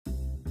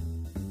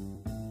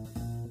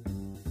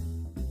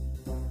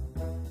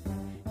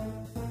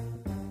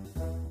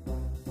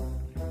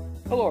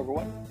Hello,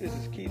 everyone. This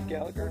is Keith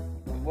Gallagher,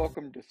 and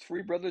welcome to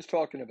Three Brothers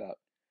Talking About.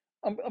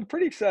 I'm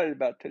pretty excited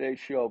about today's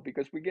show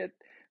because we get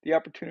the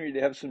opportunity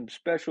to have some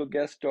special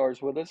guest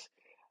stars with us.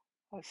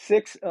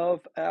 Six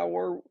of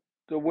the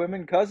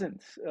women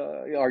cousins,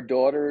 our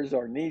daughters,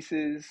 our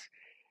nieces,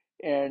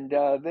 and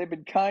they've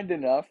been kind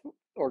enough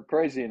or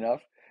crazy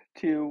enough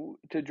to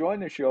join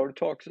the show to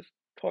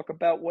talk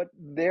about what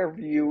their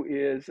view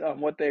is on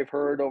what they've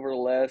heard over the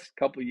last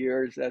couple of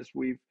years as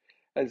we've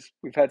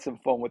had some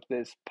fun with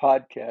this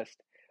podcast.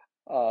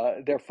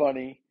 They're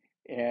funny,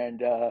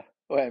 and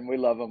we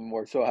love them.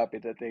 We're so happy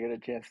that they get a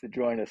chance to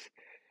join us.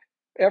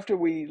 After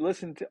we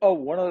listen to,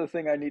 one other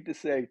thing I need to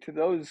say to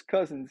those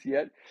cousins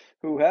yet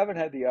who haven't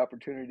had the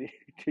opportunity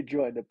to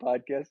join the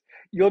podcast,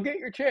 you'll get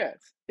your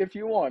chance if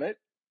you want it,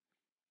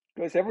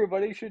 because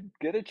everybody should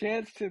get a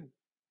chance to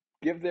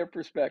give their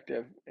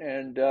perspective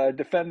and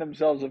defend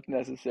themselves if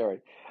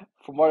necessary.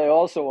 From what I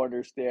also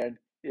understand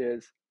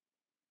is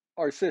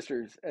our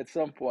sisters at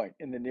some point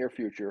in the near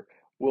future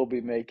will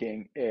be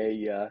making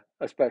a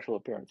special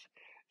appearance.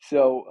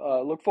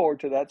 So look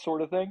forward to that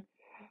sort of thing.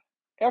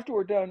 After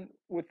we're done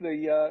with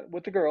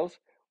the girls,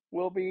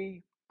 we'll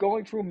be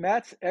going through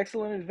Matt's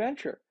excellent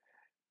adventure.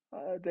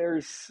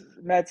 There's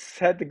Matt's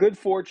had the good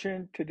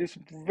fortune to do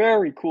some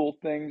very cool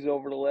things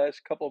over the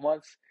last couple of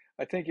months.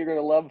 I think you're going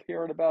to love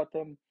hearing about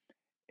them,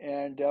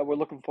 and we're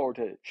looking forward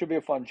to it. Should be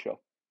a fun show.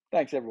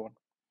 Thanks, everyone.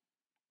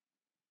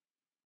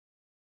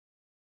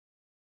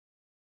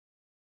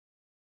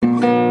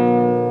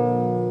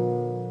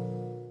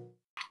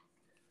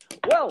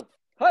 Well,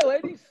 hi,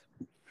 ladies.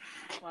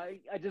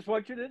 I just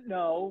want you to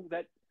know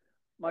that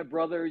my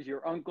brothers,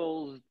 your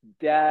uncles,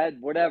 dad,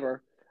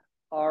 whatever,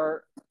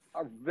 are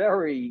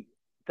very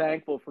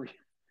thankful for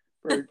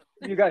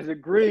you guys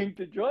agreeing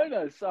to join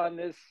us on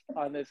this.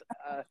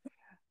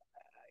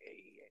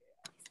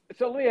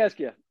 So let me ask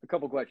you a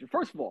couple questions.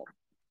 First of all,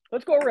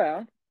 let's go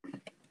around.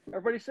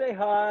 Everybody say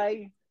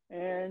hi,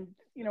 and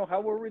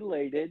how we're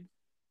related,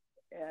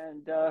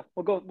 and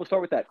we'll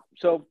start with that.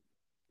 So,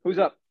 who's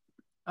up?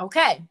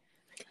 Okay,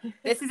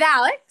 this is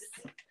Alex.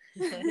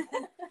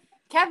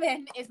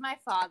 Kevin is my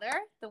father,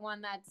 the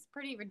one that's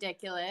pretty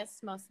ridiculous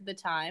most of the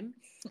time.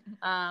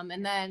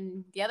 And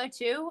then the other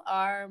two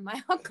are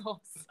my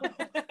uncles. I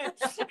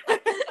thought you were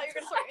going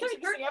to start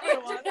introducing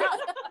everyone.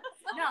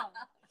 No.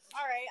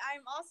 All right.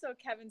 I'm also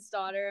Kevin's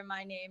daughter, and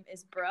my name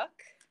is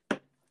Brooke.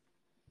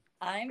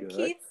 I'm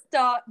Good.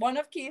 one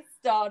of Keith's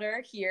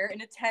daughter here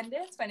in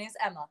attendance. My name is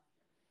Emma.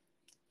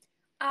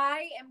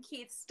 I am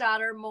Keith's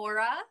daughter,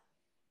 Maura.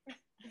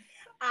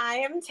 I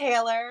am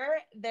Taylor.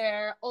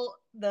 They're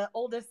the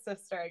oldest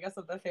sister, I guess,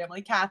 of the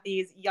family,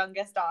 Kathy's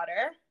youngest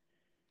daughter.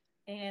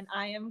 And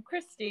I am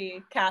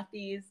Christy,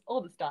 Kathy's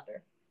oldest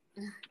daughter.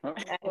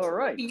 All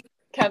right.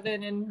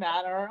 Kevin and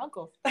Matt are our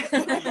uncles.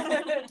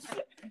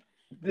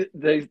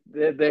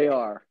 They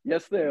are.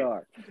 Yes, they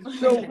are.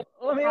 So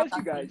let me ask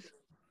you guys.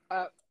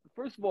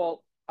 First of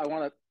all, I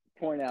want to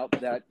point out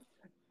that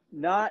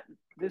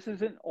this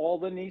isn't all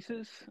the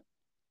nieces.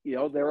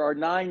 There are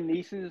 9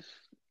 nieces,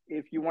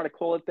 if you want to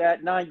call it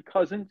that, 9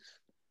 cousins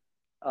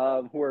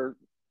who are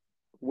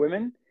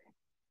women.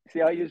 See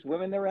how I used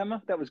women there,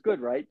 Emma? That was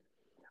good, right?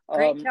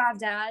 Great job,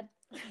 Dad.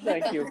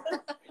 Thank you.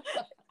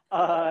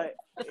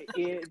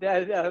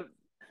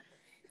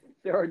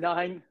 There are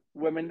 9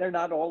 women. They're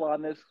not all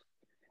on this.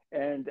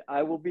 And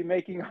I will be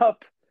making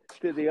up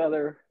to the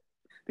other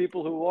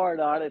people who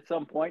aren't on at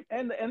some point,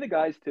 and the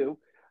guys too.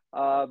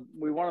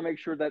 We want to make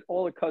sure that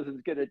all the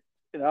cousins get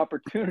an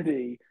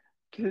opportunity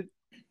to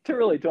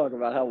really talk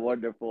about how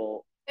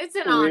wonderful it's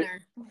an honor.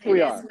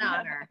 We it are. is an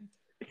honor.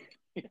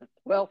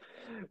 Well,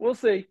 we'll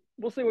see.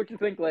 We'll see what you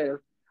think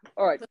later.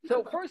 All right.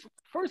 So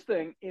first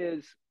thing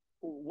is,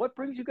 what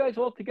brings you guys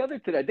all together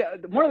today?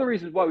 One of the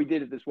reasons why we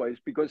did it this way is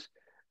because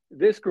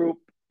this group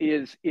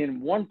is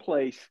in one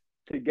place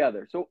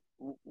together. So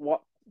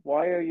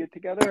why are you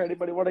together?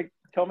 Anybody want to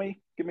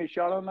give me a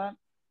shot on that?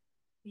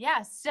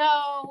 Yeah,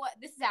 so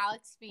this is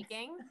Alex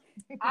speaking.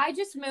 I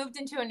just moved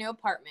into a new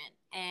apartment,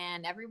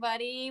 and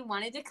everybody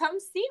wanted to come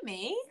see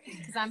me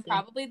because I'm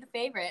probably the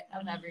favorite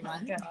of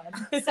everyone.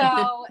 God.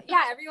 So,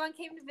 yeah, everyone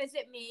came to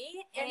visit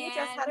me. And you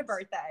just had a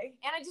birthday.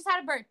 And I just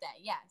had a birthday,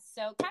 yes.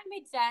 So it kind of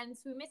made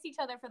sense. We missed each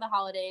other for the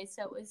holidays,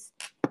 so it was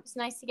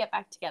nice to get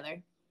back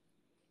together.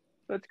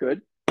 That's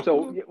good.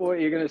 So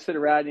you're going to sit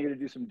around and you're going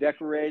to do some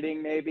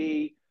decorating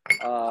maybe,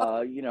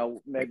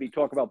 maybe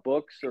talk about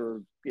books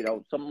or,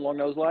 something along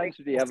those lines?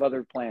 Or do you have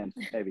other plans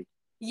maybe?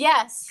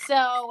 Yes. So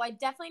I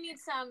definitely need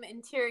some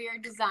interior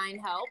design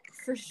help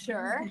for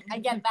sure. I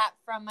get that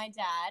from my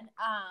dad.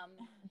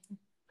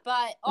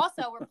 But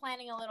also we're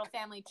planning a little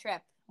family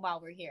trip while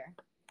we're here.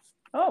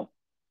 Oh,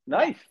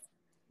 nice.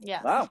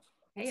 Yeah. Wow.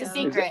 It's a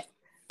secret.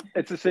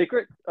 It's a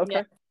secret? Okay.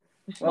 Yeah.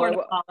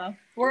 Well,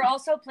 We're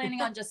also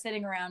planning on just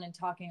sitting around and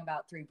talking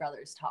about Three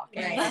Brothers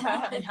Talking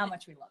and how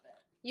much we love it.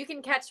 You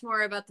can catch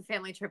more about the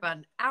family trip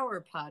on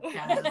our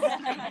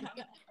podcast.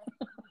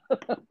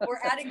 We're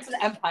adding to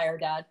the empire,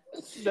 Dad.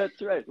 That's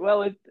right.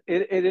 Well, it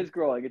is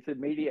growing. It's a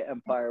media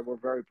empire. We're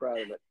very proud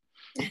of it.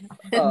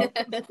 Uh,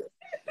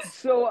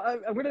 so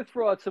I'm going to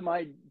throw out some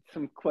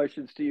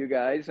questions to you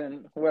guys,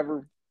 and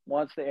whoever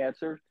wants to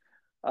answer.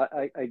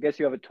 I guess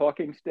you have a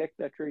talking stick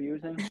that you're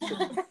using.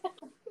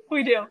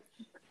 We do.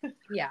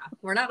 Yeah,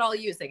 we're not all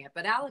using it,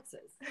 but Alex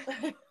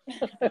is.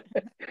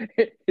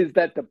 Is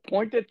that to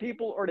point at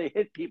people or to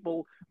hit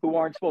people who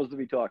aren't supposed to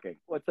be talking?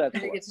 What's that I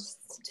think for? it's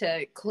just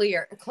to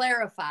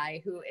clarify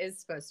who is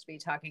supposed to be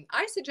talking.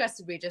 I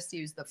suggested we just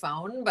use the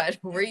phone, but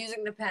we're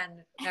using the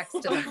pen next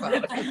to the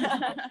phone.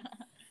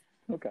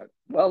 Okay.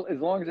 Well, as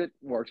long as it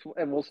works,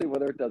 and we'll see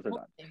whether it does or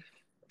not.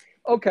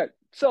 Okay.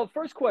 So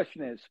first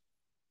question is,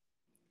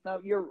 now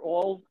you're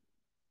all,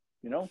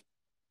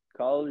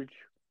 college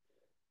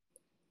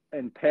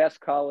and past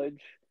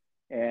college,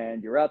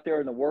 and you're out there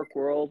in the work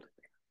world.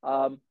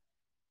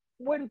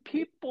 When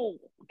people,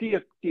 do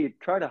you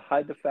try to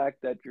hide the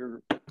fact that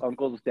your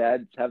uncle's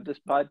dads have this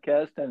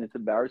podcast and it's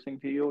embarrassing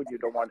to you and you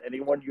don't want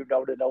anyone you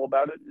know to know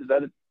about it? Is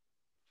that a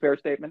fair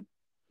statement?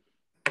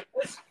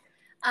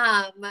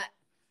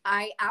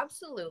 I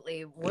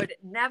absolutely would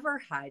never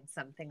hide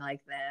something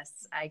like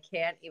this. I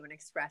can't even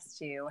express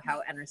to you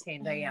how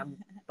entertained I am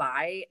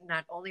by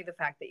not only the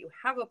fact that you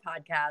have a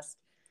podcast,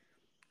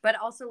 but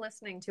also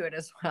listening to it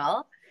as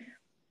well.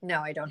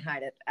 No, I don't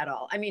hide it at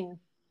all. I mean,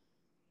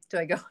 do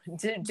I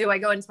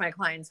go into my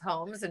clients'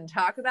 homes and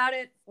talk about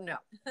it? No.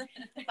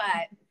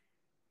 But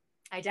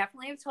I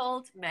definitely have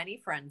told many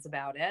friends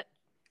about it.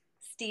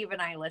 Steve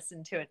and I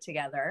listened to it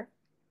together.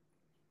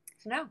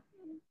 No.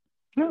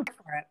 No.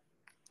 For it.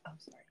 Oh,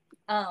 sorry.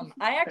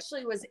 I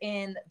actually was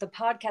in the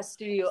podcast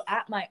studio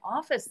at my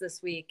office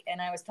this week,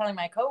 and I was telling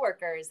my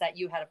coworkers that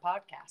you had a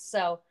podcast.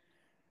 So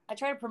I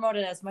try to promote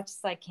it as much as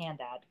I can,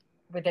 Dad,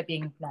 with it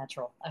being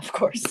natural, of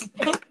course.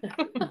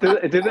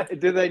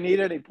 do they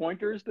need any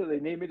pointers? Do they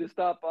need me to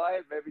stop by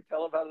and maybe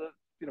tell them how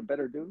to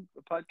better do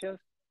a podcast?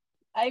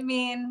 I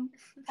mean,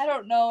 I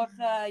don't know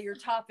if your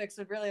topics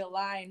would really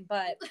align,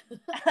 but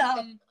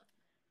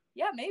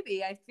yeah,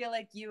 maybe. I feel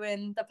like you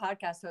and the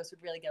podcast host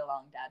would really get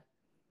along, Dad.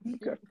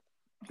 Okay,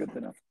 good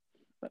to know.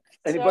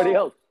 Anybody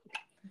else?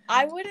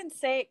 I wouldn't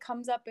say it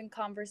comes up in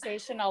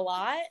conversation a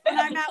lot when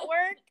I'm at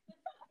work.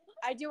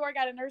 I do work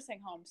at a nursing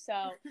home, so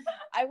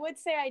I would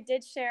say I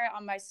did share it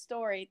on my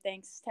story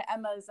thanks to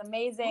Emma's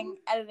amazing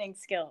editing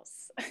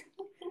skills.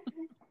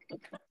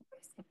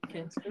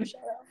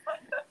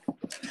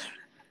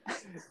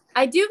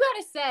 I do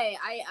gotta say,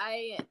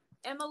 I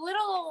am a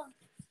little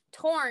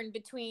torn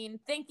between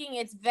thinking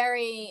it's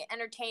very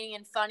entertaining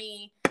and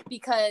funny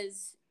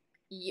because,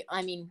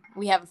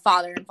 we have a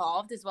father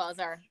involved as well as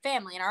our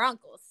family and our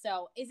uncles.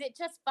 So is it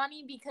just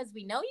funny because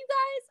we know you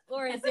guys,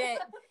 or is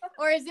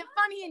it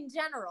funny in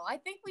general? I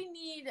think we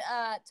need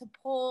to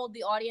poll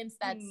the audience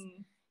that's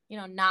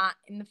not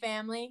in the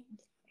family.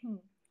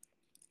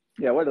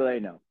 Yeah, what do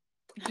they know?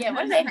 Yeah,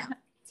 what do they know?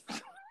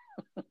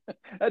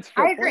 That's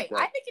fair. I agree.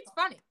 Point, I think it's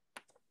funny.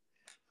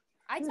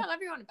 I tell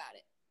everyone about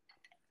it.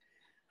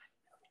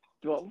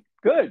 well,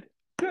 good.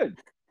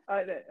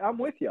 I'm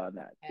with you on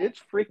that.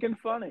 It's freaking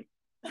funny.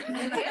 It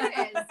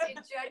is. It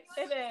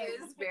genuinely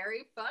is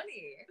very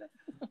funny.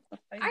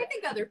 I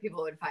think other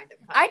people would find it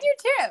funny. I do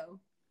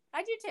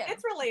too.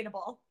 It's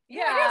relatable.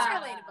 Yeah, it is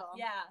relatable.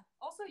 Yeah.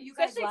 Also, you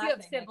guys Especially if you have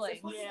laughing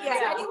siblings. makes it-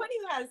 Yeah. Anyone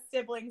who has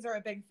siblings or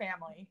a big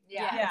family.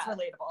 Yeah. It's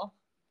relatable.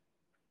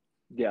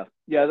 Yeah,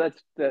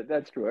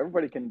 that's true.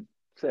 Everybody can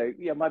say,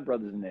 yeah, my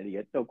brother's an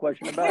idiot, no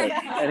question about it.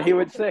 Yeah. And he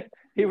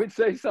would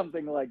say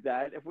something like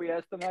that if we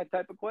asked him that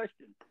type of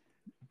question.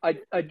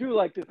 I do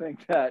like to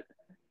think that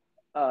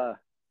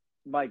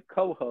my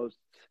co-hosts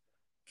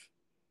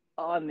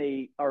are on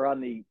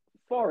the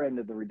far end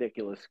of the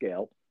ridiculous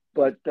scale,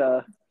 but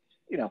I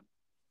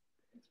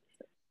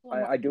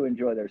do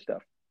enjoy their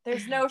stuff.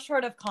 There's no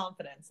short of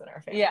confidence in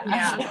our family.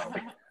 Yeah.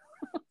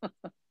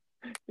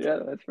 Yeah,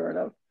 that's fair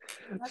enough.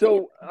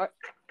 So,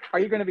 are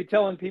you going to be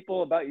telling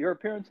people about your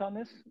appearance on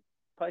this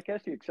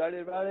podcast? Are you excited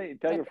about it? You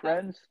tell your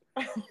friends?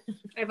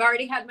 I've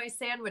already had my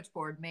sandwich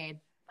board made.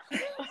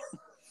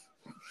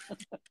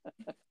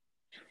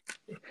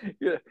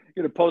 You're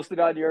going to post it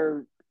on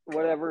your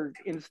whatever,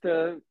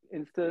 Insta,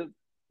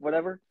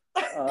 whatever?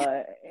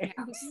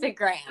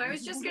 Instagram. I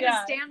was just going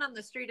to stand on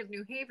the street of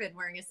New Haven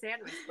wearing a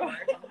sandwich board,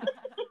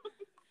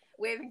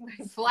 waving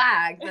my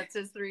flag that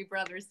says Three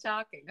Brothers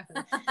Talking.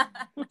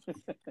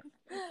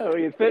 Oh,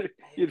 you'd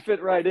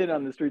fit right in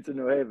on the streets of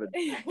New Haven.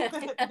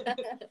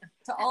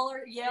 To all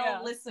our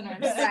Yale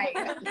listeners. Right.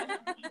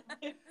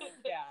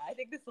 Yeah, I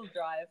think this will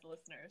drive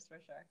listeners for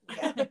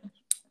sure.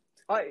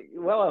 I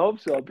hope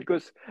so,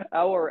 because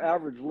our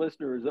average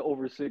listener is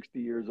over 60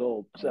 years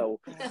old. So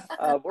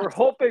we're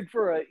hoping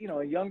for a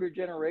younger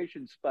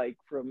generation spike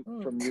from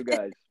you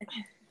guys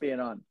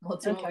being on. We'll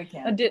do what we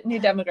can. A new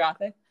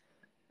demographic.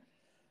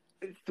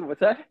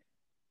 What's that?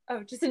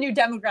 Oh, just a new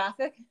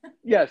demographic.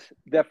 Yes,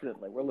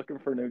 definitely. We're looking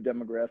for a new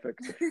demographic.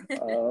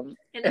 And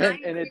I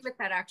agree with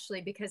that,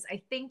 actually, because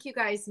I think you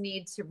guys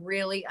need to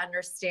really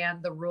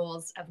understand the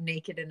rules of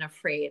Naked and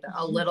Afraid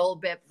a little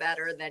bit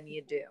better than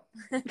you do.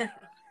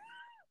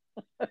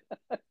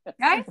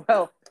 Guys,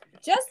 Well,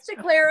 just to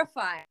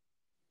clarify,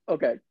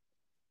 okay.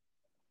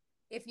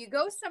 if you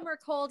go somewhere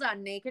cold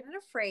on Naked and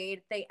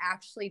Afraid, they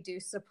actually do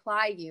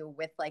supply you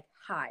with like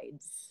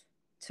hides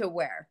to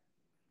wear.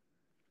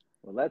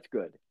 Well, that's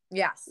good.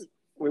 Yes.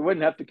 We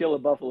wouldn't have to kill a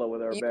buffalo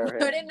with our You bare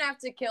hands. wouldn't have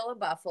to kill a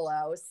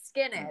buffalo,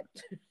 skin it,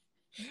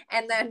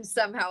 and then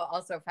somehow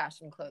also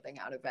fashion clothing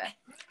out of it.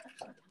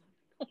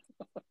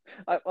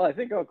 I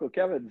think Uncle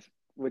Kevin's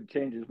would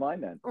change his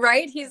mind then.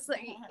 Right? He's,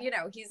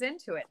 he's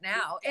into it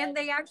now. And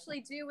they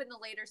actually do in the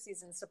later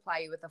seasons supply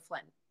you with a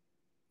flint.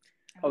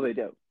 Oh, they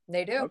do.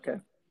 They do. Okay.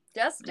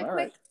 Just a All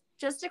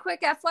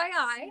quick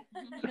FYI.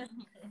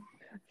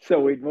 So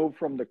we'd move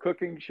from the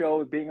cooking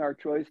show being our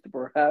choice to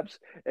perhaps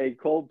a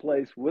cold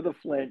place with a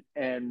flint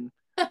and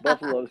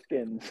buffalo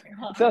skins.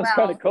 It sounds Well,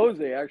 kind of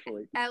cozy,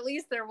 actually. At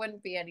least there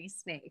wouldn't be any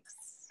snakes.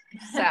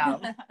 So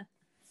I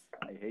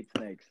hate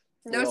snakes.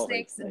 We no all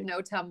hate snakes and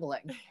no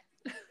tumbling.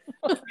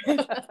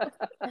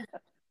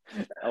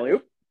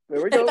 Alley-oop.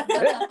 There we go.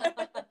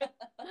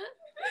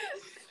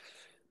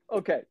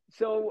 Okay,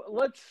 so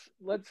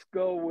let's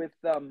go with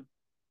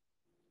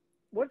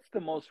what's the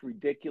most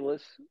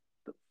ridiculous,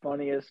 the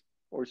funniest,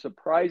 or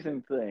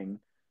surprising thing,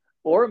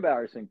 or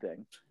embarrassing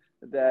thing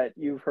that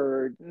you've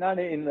heard, not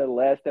in the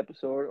last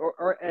episode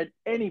or at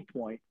any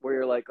point where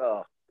you're like,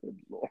 oh, good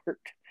Lord,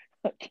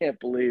 I can't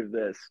believe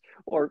this,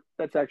 or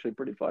that's actually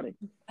pretty funny.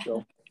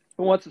 So,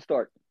 who wants to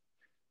start?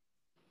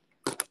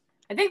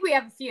 I think we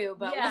have a few,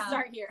 but Yeah. we'll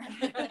start here.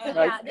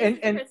 Yeah, this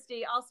And- is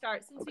Christy. I'll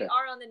start. Since we Okay.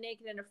 are on the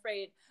Naked and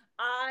Afraid,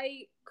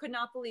 I could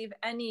not believe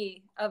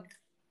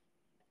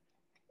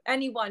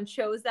anyone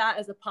chose that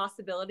as a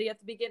possibility at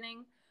the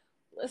beginning.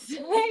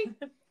 Listening.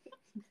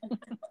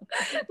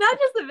 Not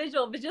just the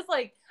visual, but just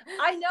like,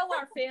 I know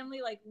our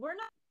family, like, we're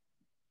not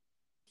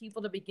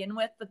people to begin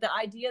with, but the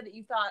idea that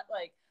you thought,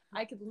 like,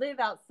 I could live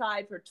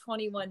outside for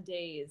 21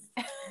 days,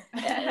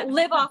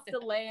 live off the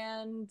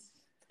land.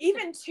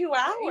 Even 2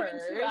 hours.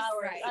 Even 2 hours.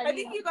 Right. I I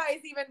think mean, you guys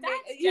even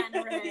that's made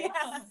generous.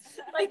 Yeah.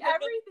 like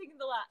everything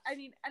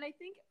and I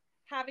think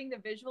having the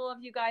visual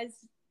of you guys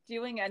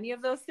doing any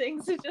of those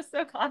things is just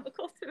so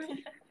comical to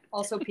me.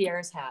 Also,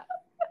 Pierre's hat.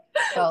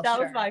 Well, That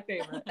sure. was my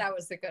favorite. That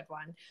was a good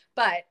one.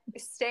 But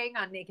staying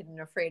on Naked and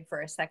Afraid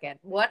for a second,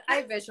 what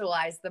I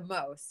visualize the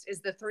most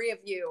is the three of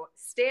you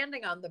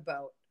standing on the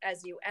boat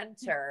as you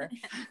enter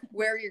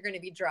where you're going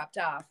to be dropped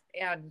off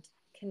and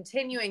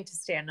continuing to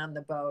stand on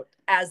the boat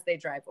as they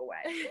drive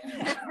away.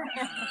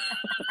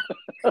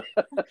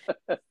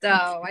 So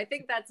I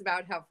think that's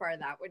about how far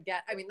that would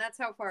get. I mean, that's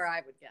how far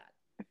I would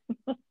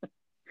get.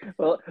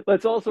 Well,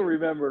 let's also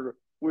remember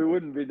we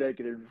wouldn't be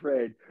naked and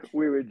afraid.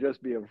 We would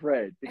just be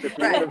afraid because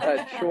we would have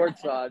had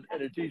shorts on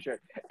and a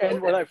t-shirt.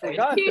 And what I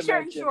forgot to T-shirt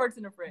and mention, shorts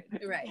and afraid.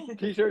 Right.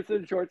 t-shirts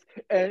and shorts,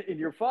 and in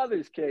your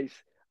father's case,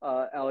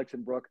 Alex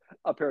and Brooke,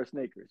 a pair of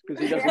sneakers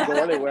because he doesn't go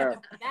anywhere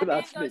That man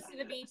without goes sneakers. to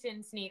the beach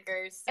in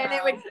sneakers. And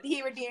so-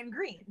 he would be in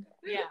green.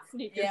 yeah.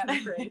 Sneakers Yeah. and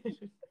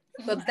afraid.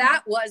 But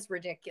that was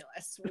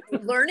ridiculous.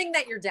 Learning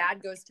that your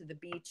dad goes to the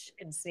beach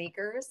in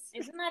sneakers.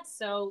 Isn't that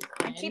so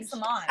And keeps cringe?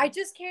 them on. I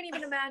just can't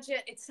even imagine.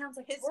 It sounds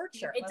like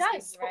torture. It Must be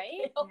does,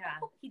 right?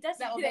 Yeah. He does.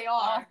 No, do they that.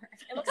 are.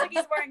 It looks like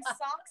he's wearing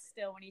socks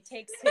still when he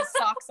takes his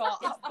socks off.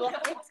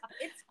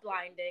 It's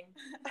blinding.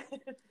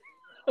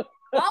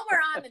 While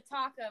we're on the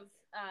talk of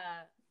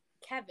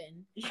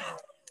Kevin,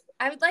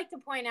 I would like to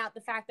point out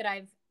the fact that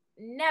I've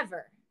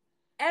never,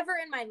 ever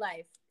in my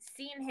life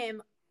seen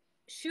him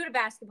shoot a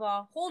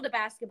basketball, hold a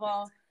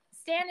basketball,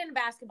 stand in a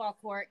basketball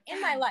court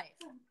in my life.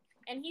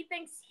 And he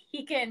thinks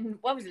he can,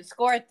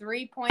 score a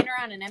 3-pointer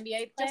on an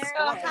NBA player? Just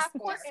Okay. half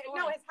court.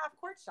 No, his half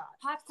court shot.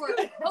 Half court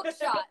hook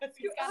shot.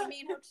 He's got a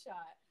mean hook shot.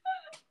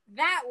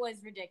 That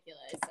was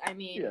ridiculous. I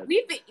mean, Yes.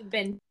 we've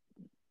been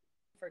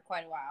for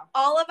quite a while.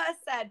 All of us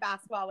said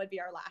basketball would be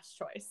our last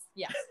choice.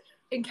 Yes.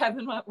 And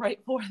Kevin went right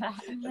for that.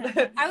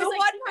 The I was like,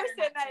 one you better person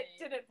not that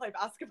say. didn't play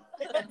basketball.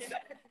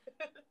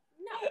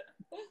 No.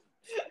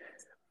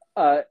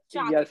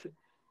 Shocking. Yes,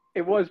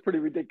 it was pretty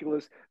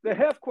ridiculous. The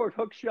half-court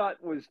hook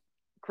shot was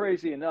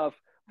crazy enough,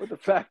 but the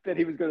fact that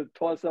he was going to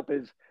toss up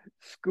his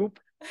scoop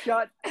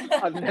shot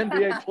on an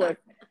NBA player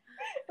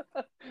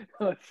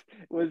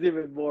was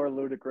even more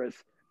ludicrous.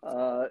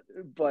 But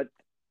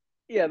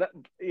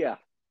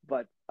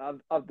but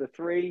of the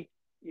three,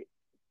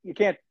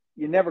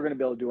 you're never going to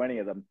be able to do any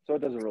of them, so it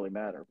doesn't really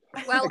matter.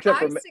 Well,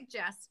 Except I for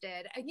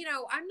suggested,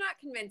 I'm not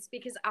convinced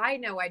because I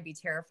know I'd be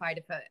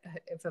terrified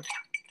if a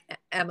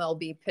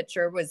MLB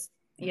pitcher was,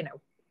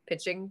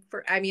 pitching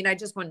for, I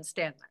just wouldn't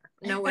stand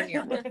there. Nowhere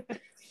near me.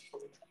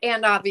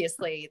 And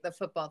obviously the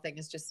football thing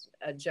is just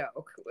a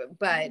joke,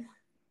 but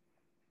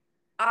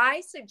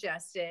I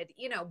suggested,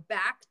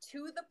 back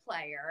to the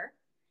player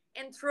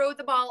and throw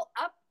the ball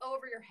up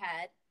over your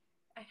head.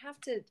 I have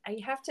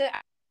to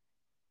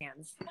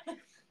hands.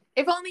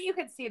 If only you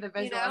could see the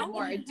visual know? of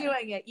Maura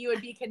doing it, you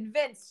would be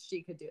convinced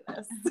she could do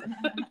this.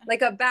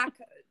 Like a back,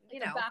 A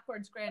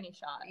backwards granny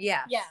shot.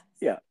 yeah.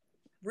 Yeah.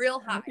 Real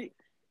high.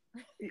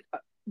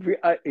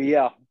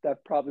 Yeah,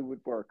 that probably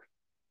would work.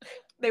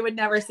 They would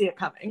never see it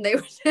coming. They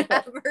would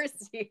never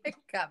see it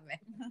coming.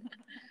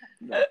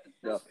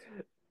 No.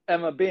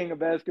 Emma, being a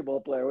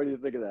basketball player, what do you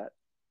think of that?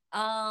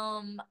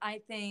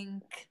 I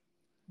think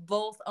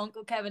both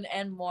Uncle Kevin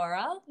and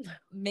Maura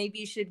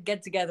maybe should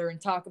get together and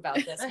talk about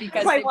this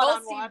because Play they both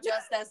seem one-on-one.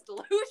 just as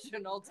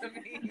delusional to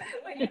me.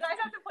 Wait, you guys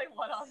have to play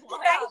one-on-one.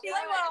 I think,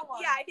 one-on-one.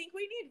 yeah, I think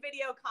we need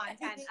video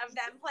content of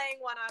them playing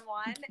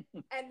one-on-one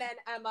and then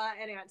Emma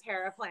and Aunt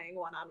Tara playing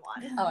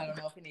one-on-one. Oh, I don't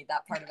know if we need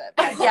that part of it,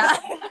 but yeah.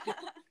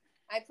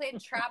 I played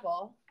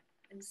travel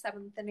in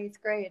 7th and 8th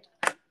grade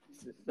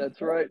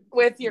That's right.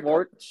 With your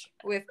Mark,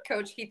 with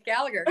Coach Keith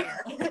Gallagher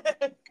here.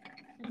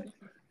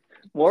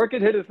 Mark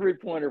could hit a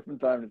 3-pointer from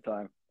time to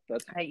time.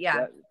 That's Yeah.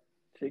 that-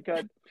 she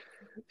got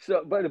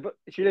so, but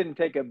she didn't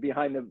take a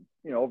behind the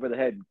over the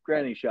head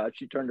granny shot.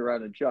 She turned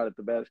around and shot at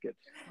the basket.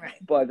 Right.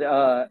 But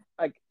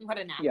What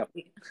an Yeah.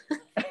 athlete.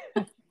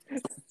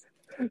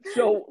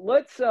 so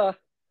let's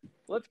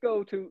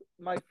go to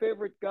my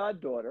favorite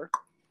goddaughter,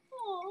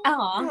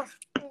 Aw.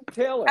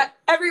 Taylor.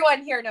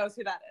 Everyone here knows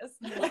who that is.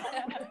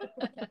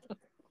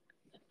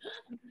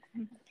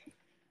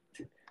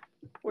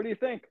 What do you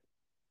think?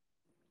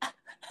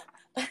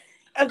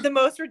 Of the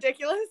most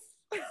ridiculous?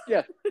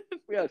 Yes.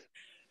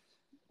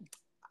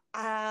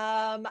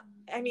 I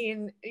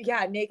mean,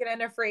 yeah, Naked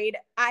and Afraid.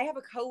 I have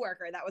a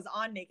coworker that was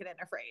on Naked and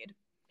Afraid.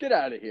 Get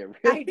out of here.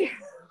 I do.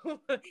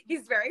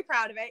 He's very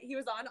proud of it. He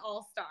was on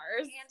All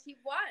Stars. And he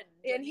won.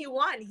 And he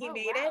won. He Oh,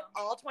 made wow. it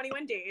all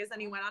 21 days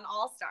and he went on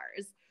All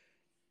Stars.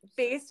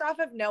 Based off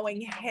of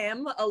knowing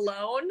him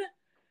alone,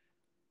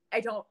 I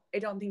don't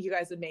think you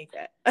guys would make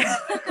it.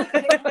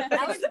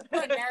 That was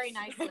put very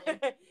nicely.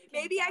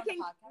 Maybe I can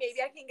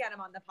get him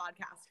on the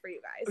podcast for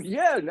you guys.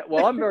 Yeah.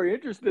 Well, I'm very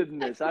interested in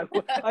this. I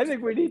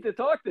think we need to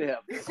talk to him.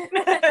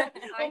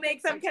 We'll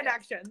make some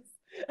connections.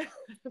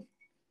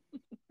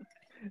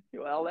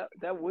 Well,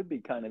 that would be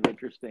kind of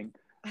interesting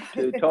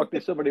to talk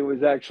to somebody who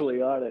was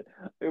actually on it.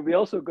 It would be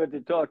also good to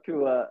talk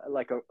to a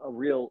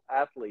real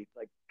athlete,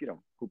 like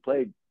who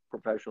played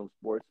professional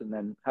sports, and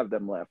then have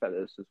them laugh at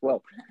us as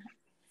well.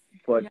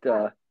 But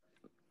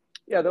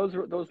those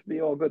would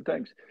be all good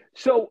things.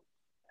 So,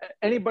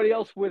 anybody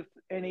else with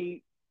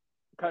any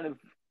kind of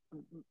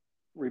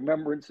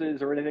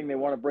remembrances or anything they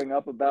want to bring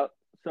up about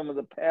some of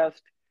the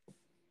past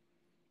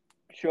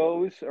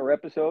shows or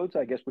episodes?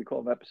 I guess we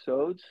call them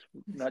episodes,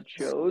 not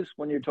shows,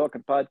 when you're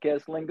talking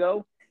podcast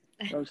lingo.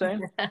 You know what I'm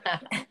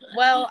saying?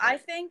 Well, I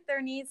think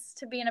there needs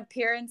to be an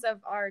appearance of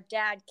our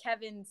dad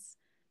Kevin's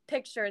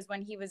pictures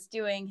when he was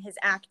doing his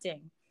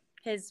acting.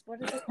 His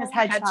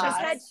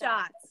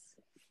headshots.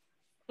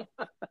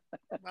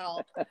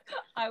 Well,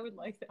 I would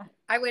like that.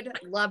 I would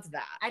love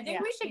that. I think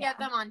Yeah. we should get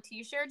them on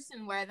t-shirts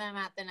and wear them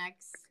at the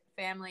next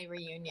family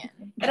reunion.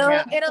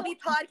 It'll be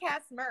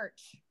podcast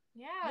merch.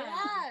 Yeah.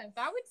 Yes.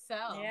 That would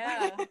sell.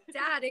 Yeah.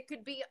 Dad, it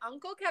could be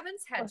Uncle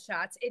Kevin's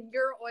headshots in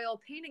your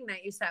oil painting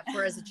that you set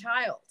for as a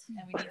child. And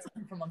we need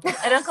something from Uncle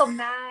And Uncle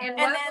Matt. And And,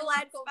 what then will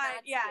let's Uncle find,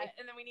 Matt yeah, say?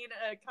 and then we need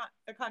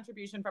a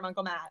contribution from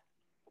Uncle Matt.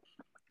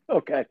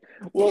 Okay.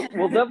 We'll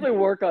definitely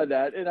work on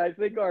that. And I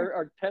think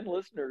our 10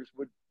 listeners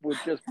would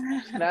just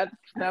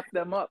snap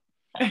them up.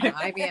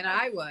 I mean,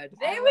 I would.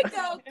 They would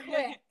go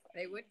quick.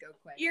 They would go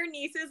quick. Your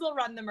nieces will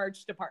run the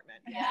merch department.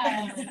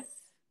 Yes.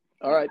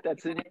 All right,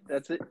 that's it.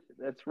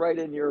 That's right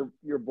in your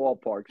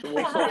ballpark. So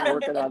we'll start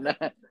working on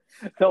that.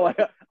 So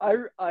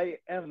I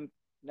am,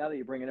 now that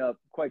you bring it up,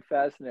 quite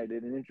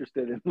fascinated and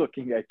interested in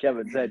looking at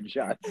Kevin's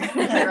headshots.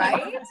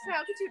 Right?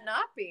 How could you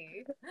not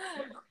be?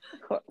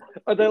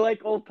 Are they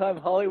like old time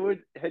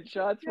Hollywood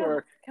headshots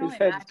where can his only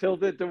head's imagine.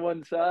 tilted to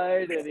one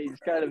side and he's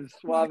kind of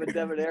suave and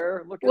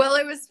debonair? Look at Well,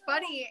 it was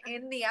funny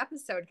in the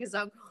episode because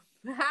Uncle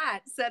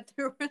Matt said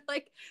they were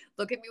like,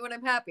 look at me when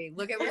I'm happy.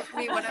 Look at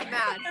me when I'm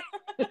mad.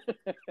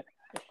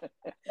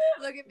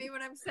 Look at me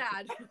when I'm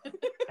sad.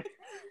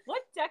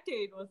 What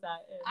decade was that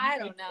in? I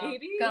don't know. 80s?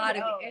 God,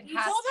 Oh. it He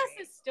has told to us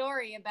be. a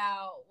story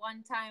about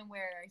one time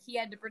where he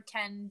had to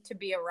pretend to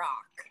be a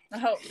rock.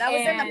 Oh, that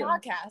was in the And-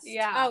 podcast.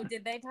 Yeah. Oh,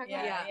 did they talk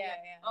Yeah. about Yeah. that?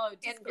 Yeah. Oh,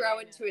 just And grow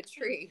kidding. into a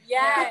tree.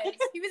 Yes.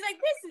 He was like,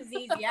 this is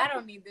easy. I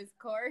don't need this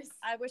course.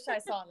 I wish I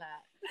saw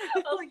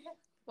that. Oh, yeah.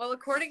 Well,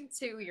 according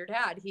to your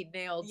dad, he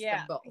nailed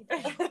Yeah. them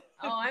both.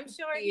 Oh, I'm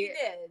sure he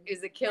did.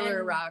 Is a killer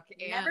And rock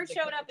and Never a showed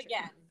killer up tree.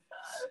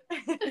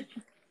 again.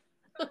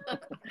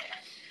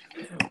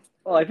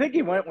 Well, I think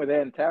he went with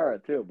Aunt Tara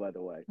too, by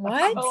the way.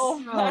 What?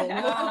 Oh, Oh,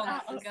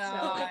 That oh was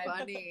God. so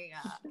funny.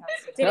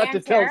 Did Not to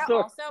Aunt tell Tara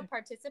story. also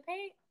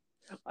participate?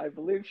 I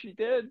believe she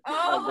did.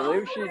 Oh, I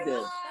believe she my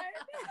did. God.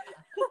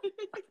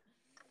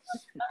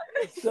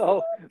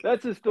 So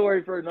that's a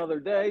story for another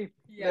day,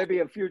 Yeah. maybe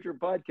a future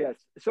podcast.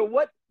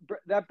 So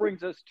that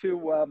brings us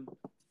to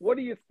what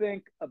do you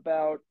think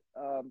about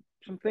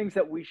some things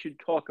that we should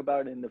talk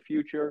about in the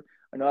future?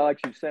 I know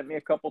Alex, you sent me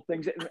a couple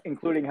things,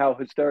 including how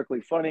hysterically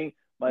funny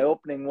my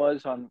opening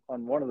was on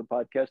one of the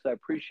podcasts. I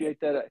appreciate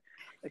that.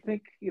 I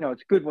think,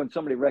 it's good when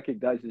somebody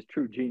recognizes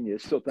true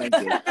genius. So thank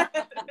you.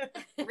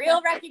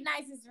 Real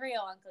recognizes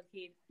real, Uncle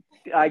Keith.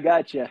 I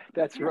got you.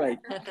 That's right.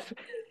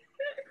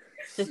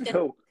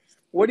 So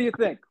what do you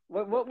think?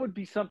 What would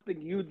be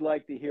something you'd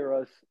like to hear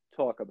us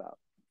talk about?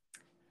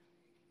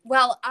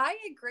 Well, I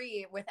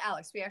agree with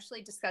Alex. We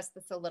actually discussed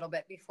this a little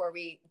bit before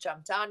we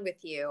jumped on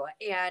with you.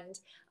 And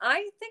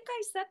I think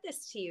I said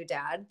this to you,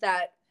 Dad,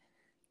 that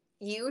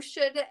you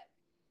should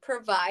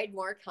provide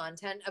more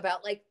content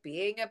about like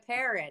being a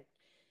parent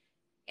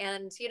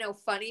and,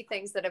 funny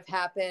things that have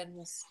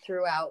happened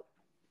throughout,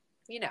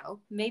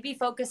 Maybe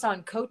focus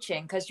on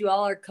coaching because you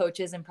all are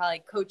coaches and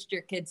probably coached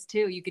your kids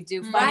too. You could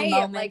do funny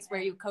Right, moments like-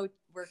 where you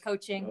were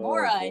coaching Oh,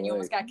 Mora and you boy.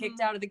 almost got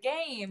kicked out of the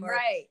game or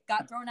Right.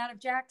 got thrown out of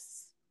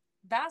Jack's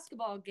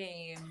basketball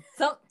game.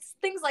 So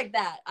things like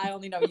that. I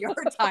only know your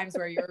times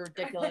where you're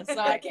ridiculous. So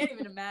I can't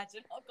even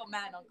imagine Uncle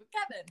Matt and Uncle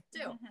Kevin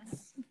too.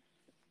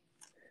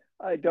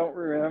 I don't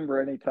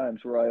remember any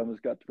times where I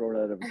almost got thrown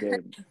out of a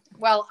game.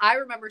 Well, I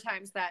remember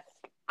times that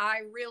I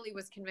really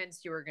was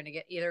convinced you were going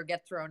to either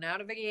get thrown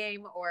out of a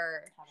game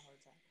or,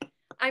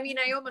 I mean,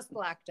 I almost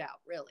blacked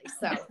out, really.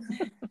 So,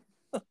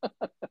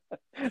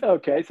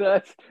 Okay,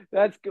 so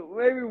that's good.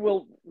 Maybe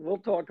we'll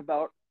talk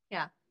about.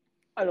 Yeah.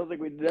 I don't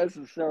think we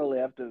necessarily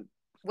have to.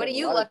 what are spend a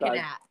you lot of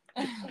looking time-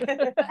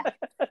 at?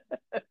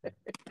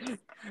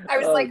 I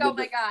was Oh, like, oh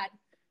goodness. my God.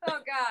 Oh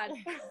God.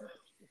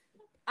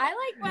 I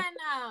like when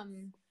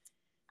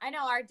I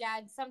know our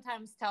dad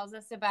sometimes tells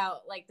us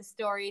about like the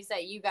stories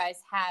that you guys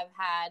have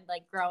had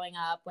like growing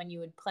up when you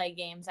would play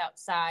games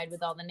outside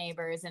with all the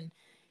neighbors and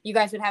you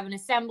guys would have an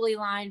assembly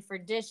line for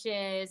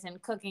dishes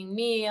and cooking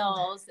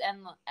meals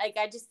and like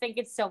I just think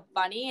it's so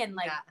funny and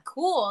like Yeah.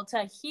 cool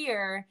to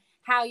hear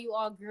how you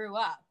all grew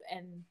up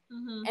and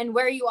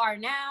where you are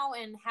now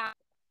and how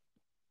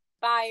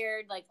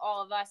inspired like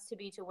all of us to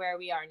be to where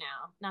we are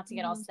now. Not to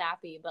get all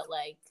sappy, but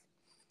like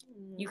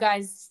you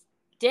guys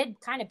did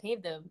kind of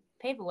pave the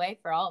way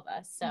for all of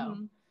us. So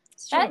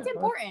that's true.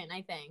 important,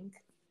 I think.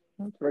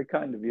 That's very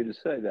kind of you to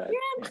say that.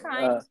 I'm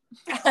kind.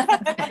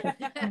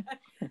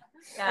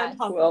 And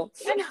humble. Well,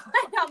 I know,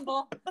 I'm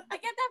humble. I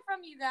get that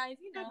from you guys,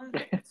 you know.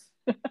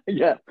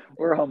 yeah,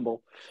 we're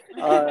humble.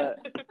 I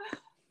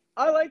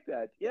like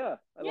that. Yeah,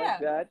 I Yeah. like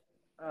that.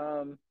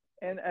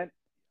 And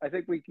I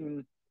think we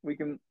can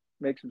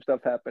make some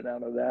stuff happen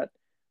out of that.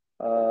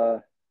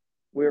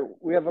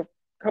 We have a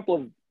couple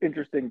of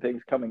interesting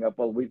things coming up.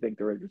 Well, we think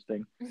they're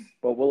interesting,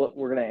 but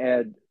we're going to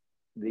add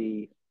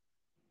the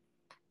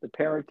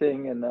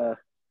parenting and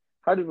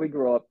how did we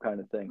grow up kind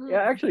of thing.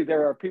 Yeah, actually,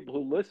 there are people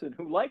who listen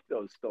who like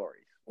those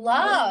stories.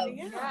 Love.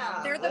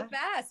 Yeah. They're the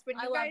best when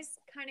I you love- guys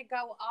kind of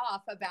go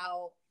off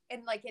about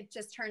and like it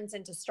just turns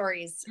into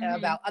stories Mhm.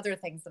 about other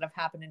things that have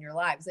happened in your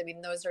lives. I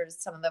mean, those are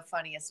some of the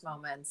funniest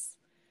moments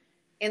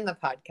in the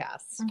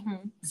podcast.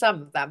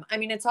 Some of them. I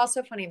mean, it's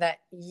also funny that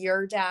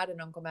your dad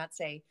and Uncle Matt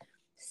say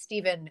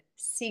Steven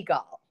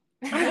Seagal.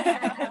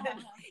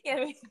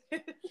 Yeah,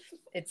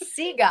 It's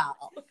Seagal.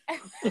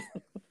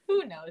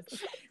 Who knows?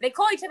 They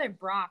call each other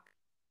Brock.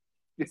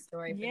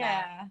 Story for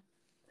that.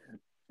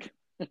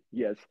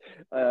 Yes.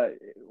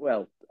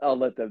 Well, I'll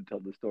let them tell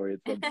the story at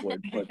some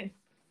point.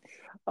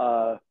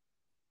 But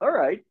all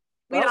right.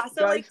 We'd Well,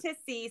 also guys, like to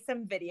see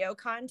some video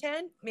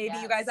content. Maybe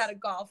you guys Yes. at a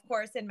golf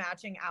course in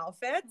matching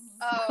outfits.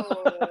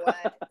 Oh,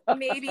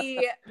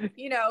 Maybe,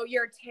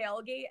 your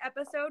tailgate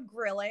episode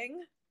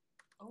grilling.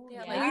 Oh,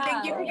 Yeah, yeah. We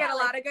think you can Yeah, get a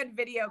lot of good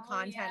video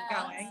content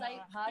yeah. going. On-site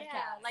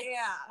podcast. like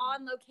Yeah.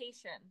 on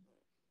location.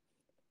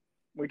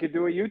 we could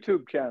do a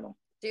YouTube channel.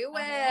 do it.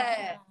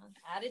 Add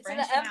it to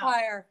Branching the out.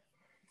 empire.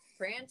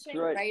 Branching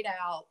Right. right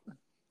out.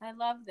 I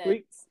love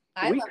this.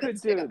 I we love could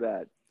it too. do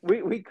that.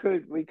 We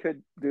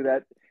could do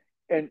that,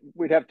 and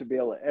we'd have to be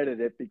able to edit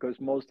it because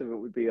most of it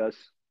would be us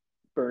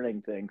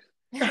burning things.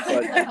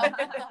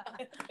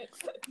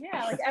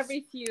 Yeah, like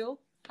every few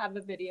have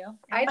a video.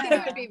 I think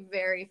it would be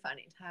very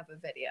funny to have a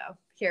video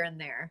here and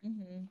there.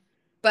 Mm-hmm.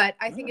 But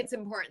I think it's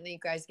important that you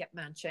guys get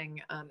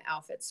matching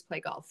outfits to play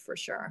golf for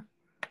sure.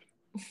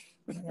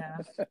 Yeah.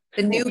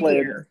 The new We'll play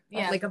it. gear.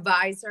 Yeah. Like a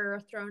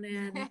visor thrown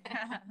in.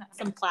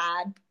 Some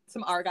plaid,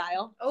 some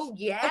argyle. Oh,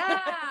 yeah.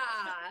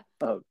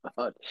 Oh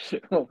God.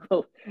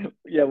 Well,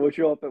 yeah, we'll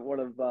show up at one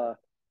of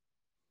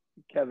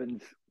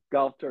Kevin's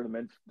golf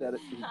tournaments that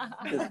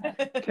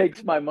just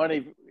takes my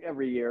money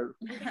every year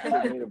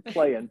for me to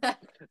play in.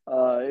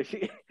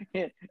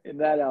 In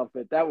that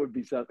outfit, that would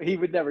be something. He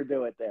would never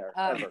do it there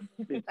ever.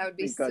 That would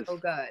be Because- so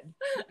good.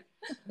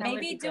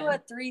 Maybe do a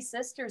Three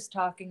Sisters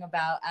talking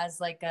about as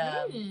like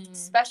a Mm.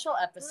 special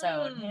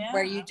episode Mm,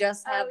 where you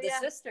just have Oh, the yeah.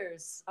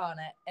 sisters on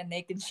it and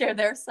they can share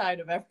their side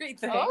of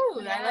everything. Oh,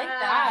 I like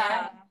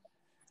that.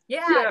 Yeah,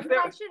 Yeah, you if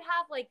there- guys should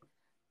have like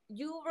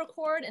you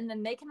record and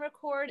then they can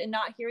record and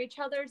not hear each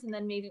other's and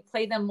then maybe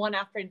play them one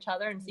after each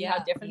other and see how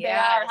Yeah. different they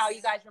are or how Yes.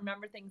 you guys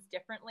remember things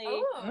differently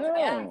Oh, Oh.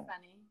 yeah,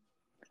 funny.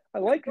 I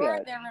like Or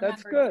that. they're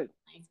That's remembered good.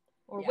 differently.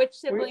 or Yeah. which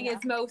sibling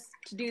is most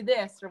to do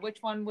this or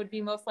which one would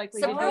be most likely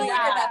to do Superlative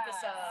that.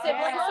 episode.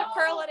 Sibling Yeah.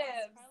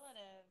 superlatives.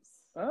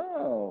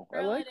 Oh,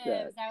 I like that.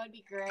 Relatives, that would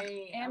be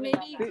great. I And would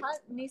maybe love that.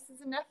 cut nieces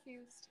and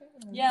nephews too.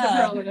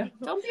 Yeah. Don't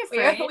be we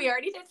afraid.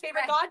 already did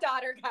favorite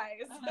goddaughter,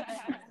 guys.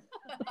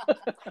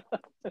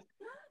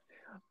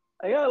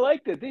 Yeah, I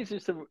like that. These are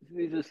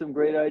some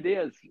great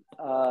ideas.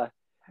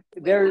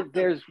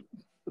 Theirs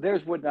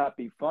would not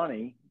be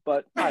funny,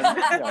 but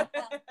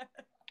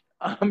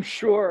I'm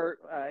sure,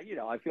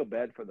 I feel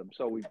bad for them,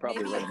 so we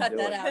probably Maybe let you them cut do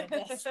that it. out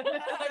of this.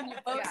 You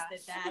post Yeah.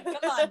 it, Dad.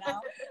 Come on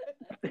now.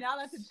 Now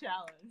that's a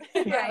challenge.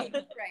 Right.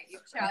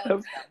 You've challenged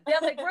them. Yeah,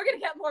 like we're gonna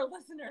get more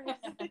listeners.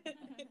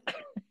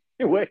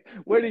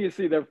 Where do you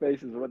see their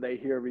faces when they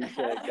hear me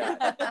say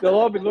God? They'll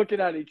all be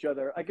looking at each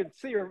other. I could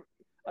see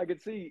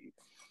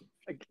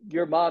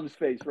your mom's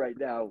face right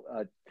now,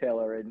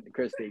 Taylor and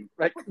Christy.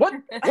 Right? What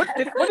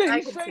did I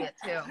he can say? see it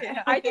too.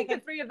 I think the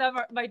three of them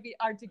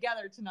are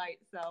together tonight.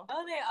 So.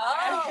 Oh, they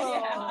are.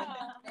 Yeah.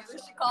 Maybe we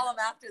should call them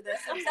after this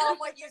and tell them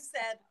what you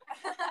said.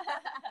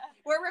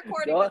 We're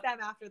recording No. with them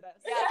after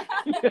this.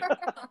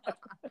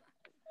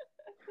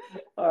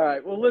 All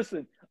right. Well,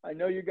 listen. I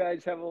know you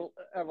guys have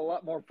a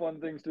lot more fun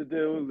things to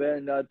do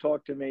than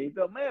talk to me.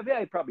 Though maybe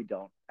I probably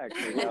don't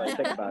actually. Now I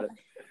think about it.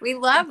 We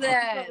love this.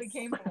 That's what we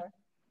came for.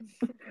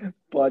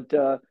 But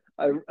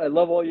I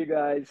love all you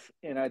guys,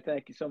 and I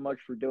thank you so much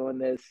for doing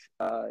this.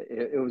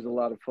 It was a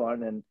lot of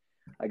fun, and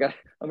I'm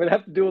gonna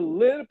have to do a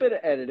little bit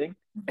of editing,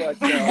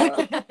 but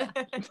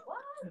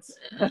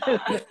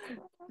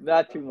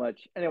not too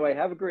much. Anyway,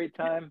 have a great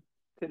time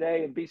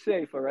today, and be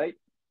safe. All right.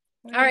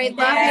 All right.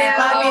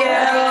 Love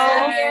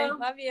you.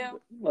 Love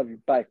you. Love you.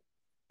 Bye.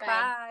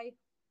 Bye.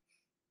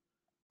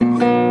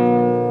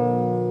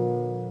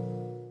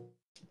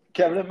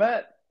 Kevin and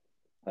Matt,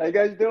 how you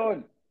guys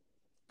doing?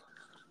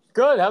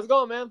 Good. How's it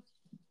going, man?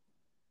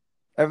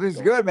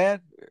 Everything's good,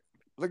 man.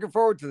 Looking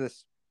forward to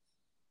this.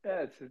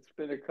 Yeah, it's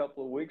been a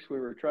couple of weeks. We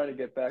were trying to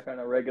get back on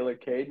a regular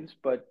cadence,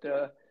 but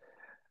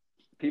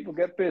people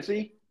get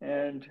busy,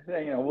 and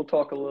we'll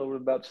talk a little bit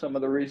about some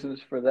of the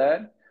reasons for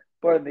that.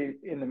 But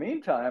in the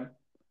meantime,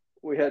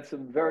 we had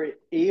some very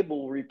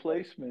able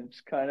replacements,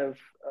 kind of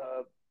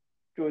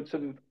doing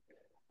some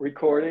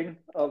recording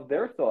of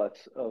their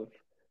thoughts of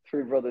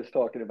Three Brothers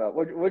Talking About.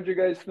 What'd you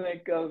guys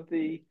think of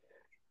the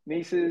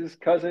nieces,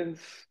 cousins,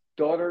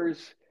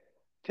 daughters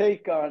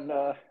take on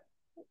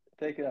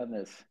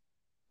this?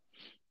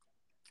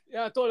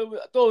 Yeah, I thought it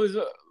was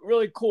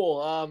really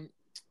cool.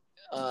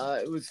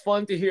 It was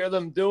fun to hear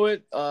them do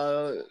it.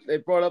 They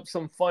brought up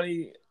some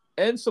funny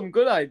and some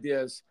good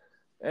ideas,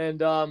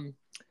 and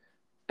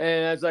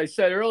as I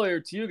said earlier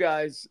to you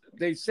guys,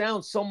 they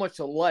sound so much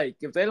alike.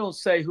 If they don't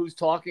say who's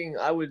talking,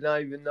 I would not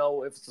even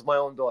know if it's my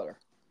own daughter.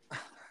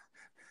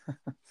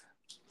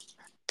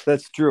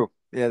 That's true.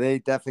 Yeah, they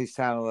definitely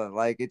sound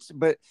like it's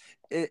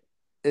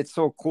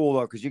so cool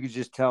though, because you could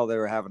just tell they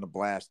were having a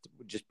blast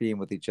just being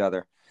with each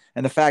other,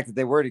 and the fact that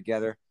they were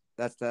together,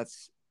 that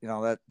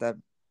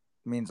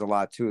means a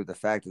lot too. The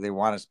fact that they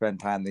want to spend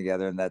time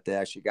together and that they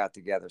actually got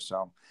together.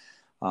 So,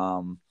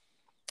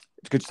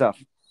 it's good stuff.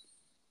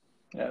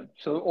 Yeah.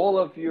 So all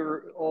of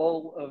your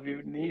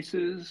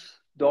nieces,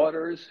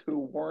 daughters who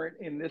weren't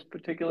in this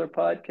particular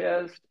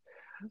podcast,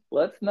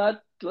 let's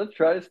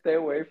try to stay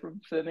away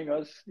from sending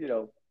us,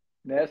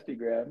 nasty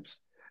grams,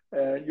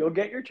 and you'll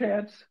get your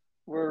chance.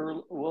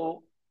 We're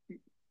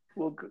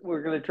going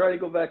to try to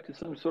go back to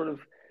some sort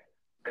of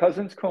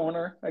Cousins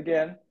Corner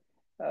again,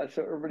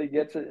 so everybody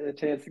gets a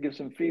chance to give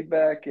some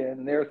feedback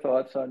and their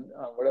thoughts on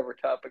whatever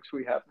topics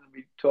we happen to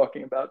be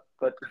talking about.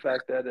 But the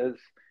fact that, as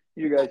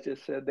you guys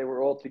just said, they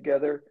were all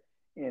together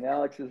in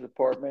Alex's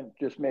apartment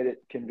just made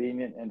it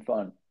convenient and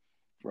fun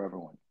for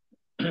everyone.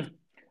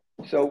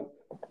 So,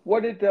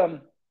 what did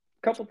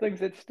couple things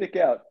that stick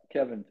out,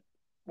 Kevin?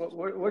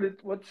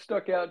 What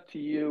stuck out to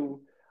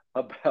you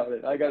about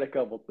it? I got a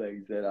couple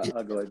things that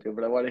I'll go into,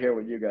 but I want to hear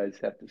what you guys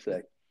have to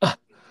say.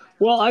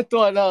 Well, I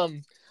thought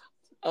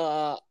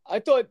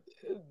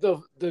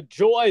the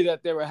joy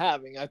that they were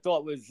having, I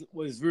thought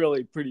was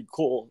really pretty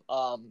cool.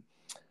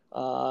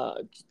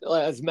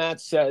 As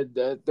Matt said,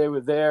 that they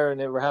were there and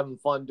they were having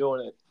fun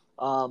doing it.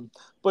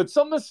 But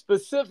some of the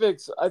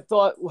specifics, I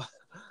thought,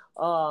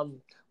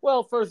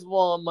 well, first of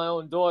all, my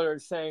own daughter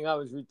saying I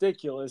was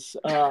ridiculous.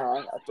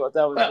 I thought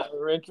that was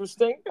very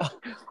interesting.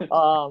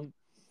 No,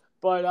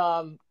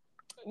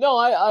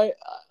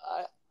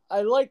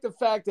 I like the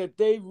fact that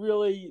they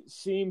really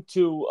seem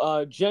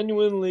to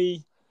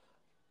genuinely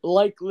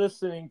like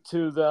listening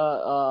to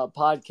the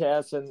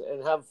podcast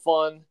and have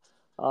fun.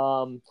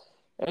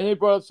 And he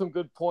brought up some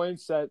good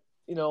points that,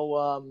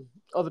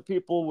 other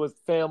people with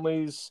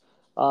families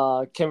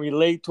can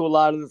relate to a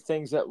lot of the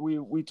things that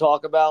we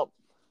talk about.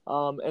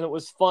 And it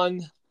was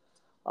fun.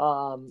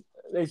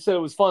 They said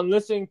it was fun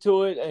listening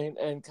to it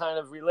and kind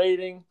of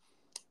relating.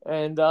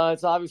 And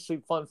it's obviously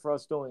fun for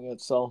us doing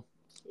it. So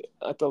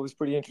I thought it was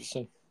pretty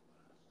interesting.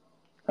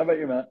 How about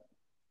you, Matt?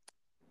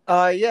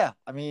 Yeah.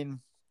 I mean,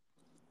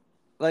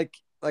 like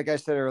I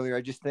said earlier,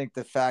 I just think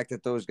the fact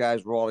that those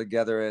guys were all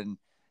together and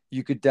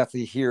you could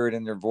definitely hear it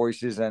in their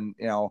voices and,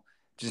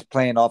 just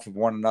playing off of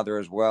one another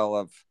as well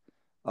of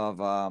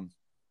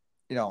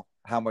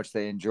how much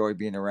they enjoy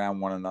being around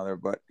one another.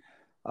 But,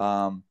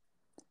 I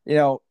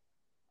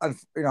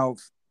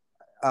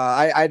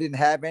didn't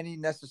have any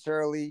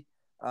necessarily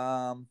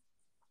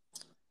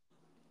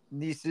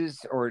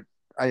nieces, or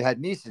I had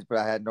nieces, but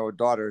I had no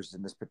daughters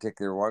in this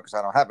particular one because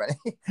I don't have any.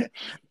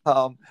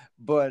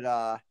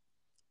 But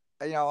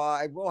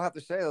I will have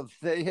to say that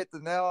they hit the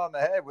nail on the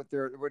head with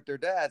their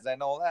dads. I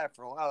know that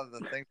for a lot of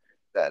the things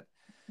that,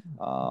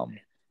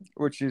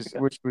 which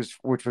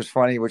was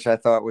funny, which I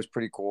thought was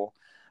pretty cool.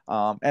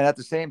 And at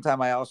the same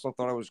time, I also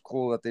thought it was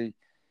cool that we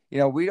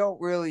don't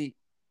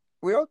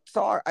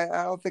talk.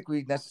 I don't think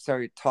we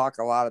necessarily talk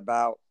a lot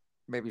about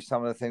maybe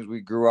some of the things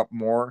we grew up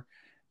more.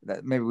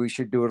 That maybe we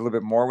should do it a little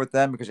bit more with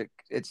them, because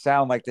it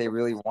sounded like they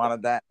really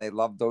wanted that. They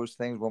love those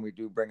things when we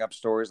do bring up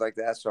stories like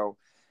that. So,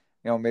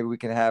 maybe we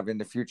can have in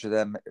the future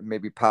them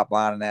maybe pop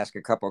on and ask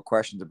a couple of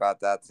questions about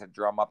that to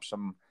drum up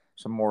some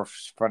more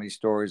funny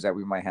stories that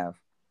we might have.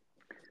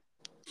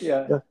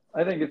 Yeah,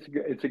 I think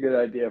it's a good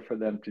idea for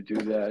them to do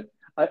that.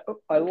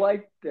 I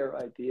like their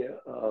idea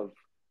of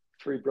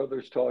three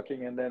brothers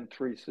talking and then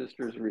three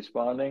sisters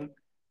responding,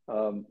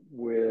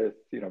 with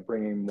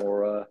bringing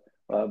Maura,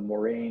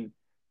 Maureen,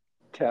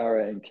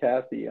 Tara, and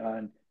Kathy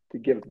on to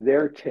give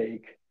their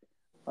take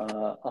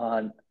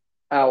on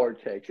our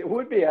takes. It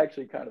would be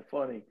actually kind of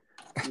funny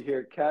to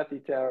hear Kathy,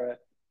 Tara,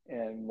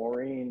 and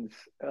Maureen's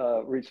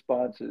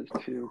responses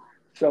to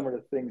some of the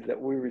things that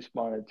we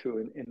responded to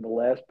in the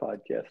last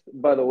podcast.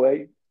 By the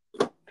way,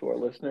 to our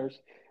listeners,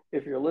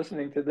 if you're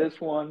listening to this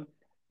one,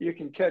 you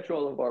can catch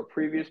all of our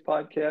previous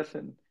podcasts,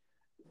 and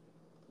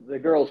the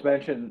girls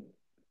mentioned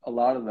a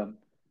lot of them.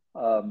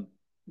 You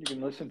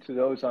can listen to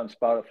those on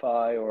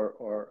Spotify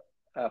or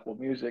Apple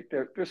Music.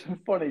 There's some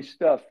funny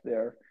stuff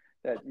there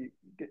that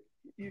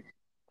you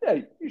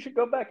should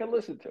go back and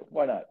listen to.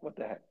 Why not? What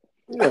the heck?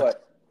 Yeah.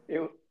 But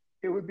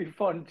it would be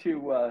fun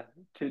to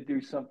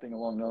do something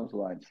along those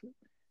lines,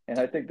 and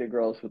I think the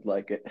girls would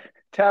like it.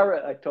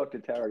 Tara, I talked to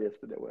Tara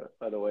yesterday,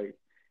 by the way,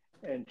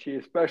 and she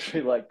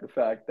especially liked the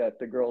fact that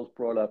the girls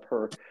brought up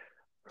her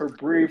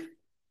brief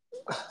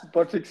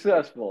but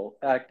successful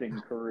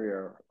acting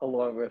career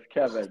along with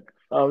Kevin.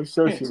 I'm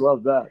sure she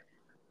loved that.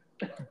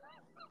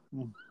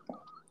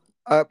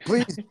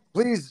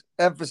 Please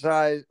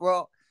emphasize.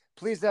 Well,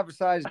 please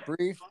emphasize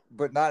brief,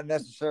 but not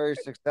necessarily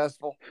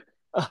successful.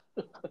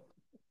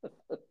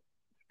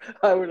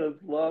 I would have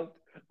loved.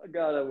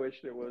 God, I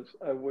wish there was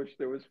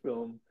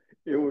film.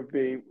 It would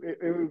be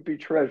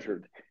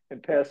treasured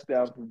and passed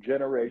down from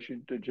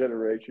generation to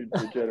generation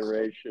to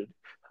generation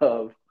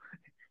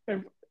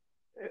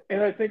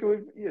and I think it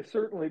would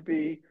certainly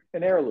be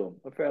an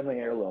heirloom, a family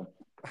heirloom.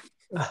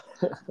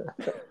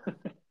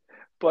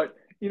 But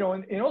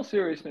in all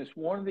seriousness,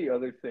 one of the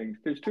other things,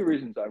 there's two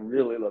reasons I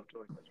really love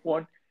doing this.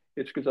 One,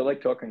 it's because I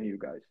like talking to you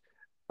guys.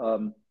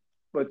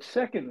 But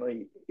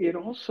secondly, it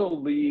also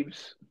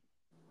leaves,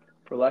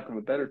 for lack of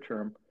a better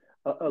term,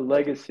 a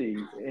legacy,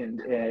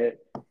 and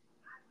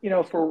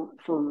for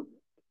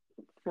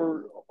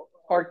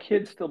our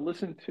kids to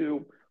listen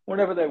to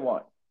whenever they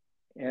want,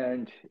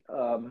 and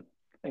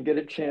get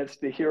a chance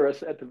to hear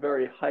us at the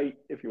very height,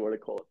 if you want to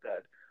call it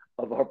that,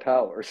 of our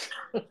powers,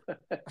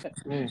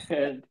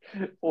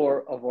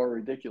 or of our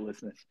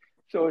ridiculousness.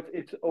 So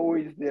it's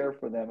always there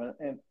for them,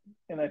 and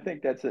I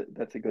think that's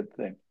a good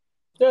thing.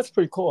 That's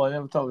pretty cool. I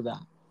never thought of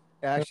that.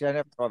 Actually, I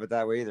never thought of it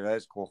that way either. That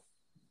is cool.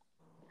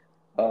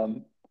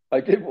 I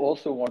did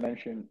also want to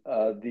mention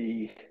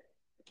the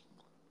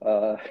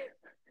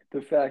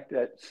fact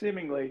that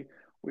seemingly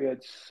we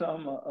had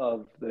some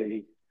of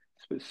the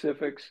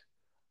specifics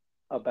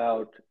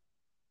about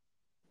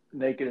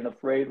Naked and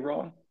Afraid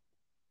wrong.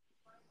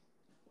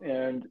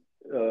 And,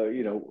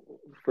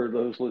 for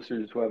those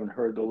listeners who haven't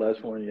heard the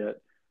last one yet,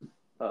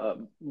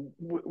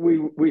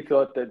 we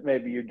thought that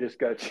maybe you just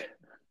got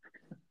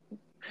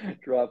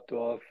dropped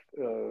off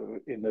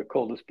in the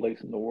coldest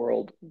place in the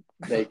world,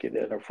 Naked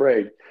and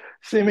Afraid.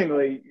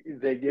 Seemingly,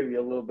 they give you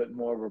a little bit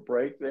more of a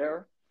break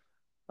there.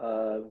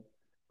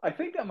 I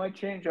think that might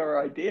change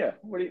our idea.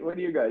 What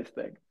do you guys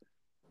think?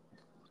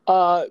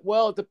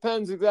 Well, it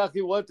depends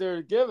exactly what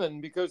they're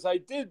given, because I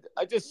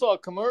just saw a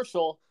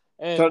commercial,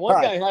 and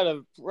one guy had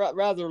a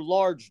rather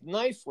large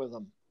knife with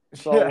him.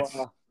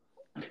 So,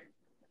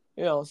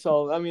 yes.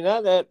 So I mean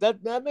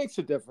that makes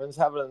a difference,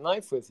 having a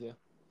knife with you.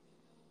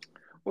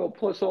 Well,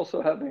 plus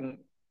also having,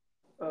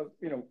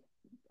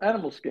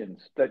 animal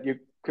skins that you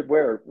could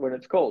wear when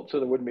it's cold, so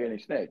there wouldn't be any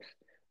snakes.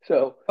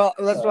 So, well,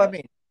 that's what I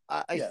mean.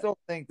 I still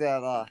think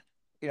that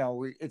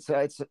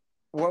it's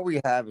what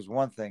we have is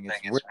one thing.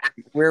 It's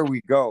where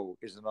we go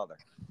is another.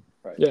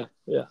 Right.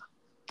 Yeah,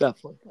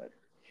 definitely.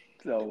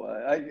 So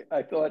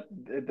I thought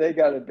they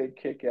got a big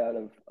kick out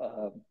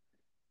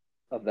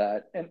of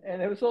that,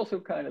 and it was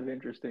also kind of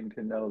interesting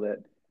to know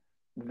that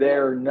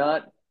they're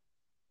not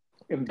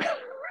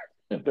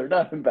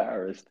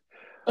embarrassed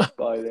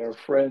by their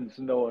friends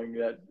knowing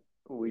that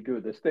we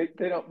do this. They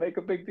don't make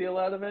a big deal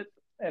out of it,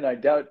 and I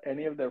doubt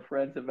any of their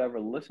friends have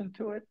ever listened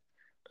to it.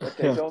 But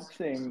they don't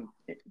seem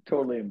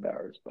totally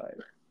embarrassed by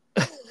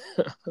it.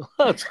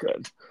 That's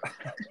good.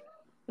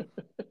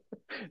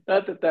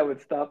 Not that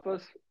would stop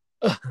us.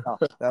 No,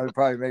 that would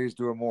probably make us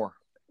do it more.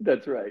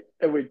 That's right.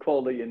 And we'd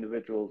call the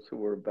individuals who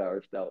were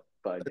embarrassed out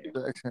by name.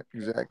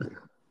 Exactly.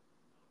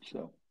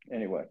 So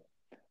anyway,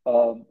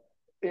 So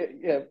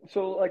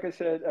like I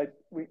said, I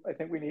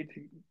think we need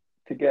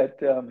to get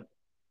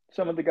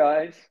some of the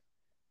guys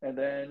and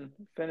then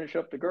finish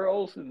up the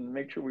girls and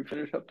make sure we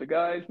finish up the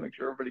guys, make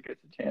sure everybody gets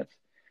a chance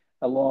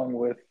along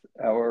with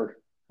our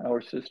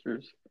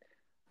sisters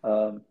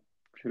to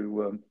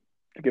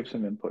give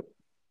some input.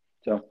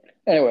 So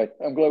anyway,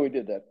 I'm glad we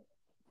did that.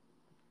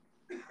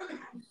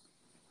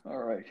 All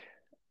right.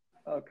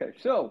 Okay,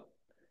 so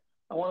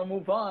I want to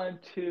move on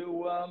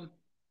to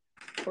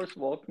first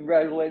of all,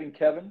 congratulating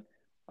Kevin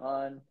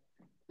on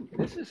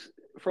this is,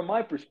 from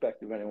my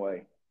perspective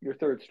anyway, your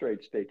third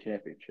straight state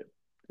championship.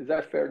 Is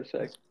that fair to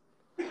say?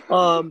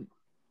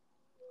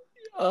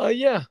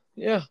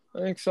 Yeah, I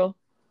think so.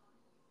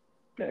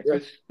 Yeah,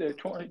 because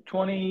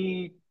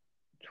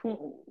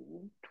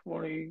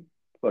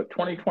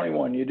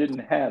 2021 you didn't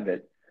have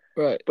it,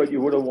 right? But you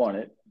would have won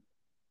it.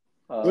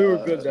 We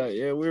were good that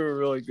year. We were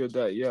really good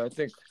that year. I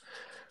think.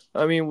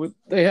 I mean,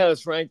 they had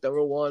us ranked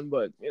number one,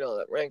 but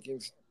that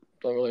rankings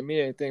don't really mean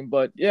anything.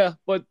 But yeah,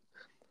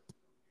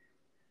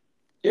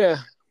 it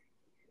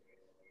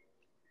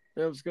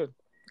was good.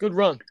 Good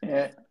run.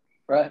 Yeah,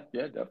 right.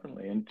 Yeah,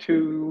 definitely. And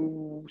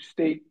 2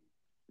 state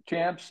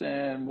champs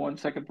and 1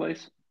 second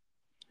place.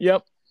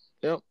 Yep.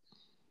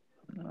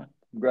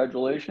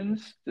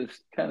 Congratulations.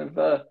 Just kind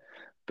of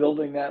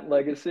building that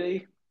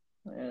legacy.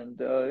 And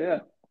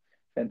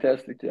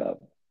fantastic job.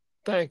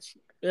 Thanks.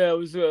 Yeah, it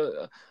was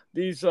the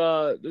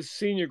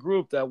senior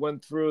group that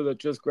went through that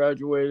just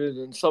graduated,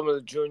 and some of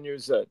the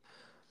juniors that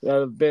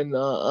have been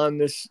on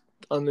this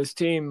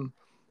team.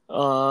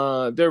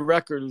 Their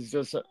record is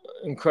just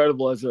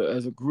incredible as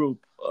a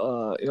group.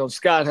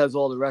 Scott has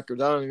all the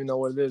records. I don't even know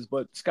what it is,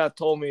 but Scott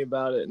told me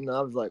about it, and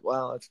I was like,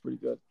 wow, that's pretty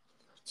good.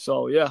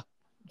 So yeah,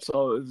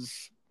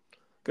 it's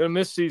gonna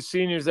miss these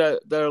seniors that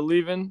are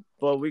leaving,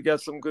 but we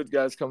got some good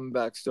guys coming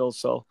back still.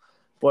 So,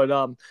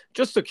 but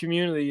just the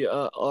community,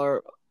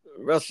 our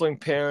wrestling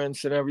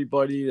parents and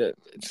everybody, that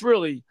it's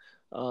really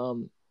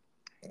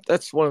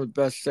that's one of the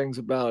best things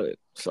about it.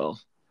 So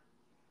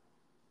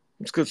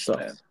it's good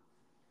stuff.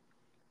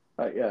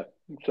 Yeah.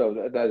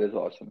 So that is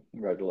awesome.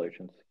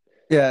 Congratulations.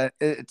 Yeah,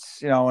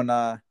 it's and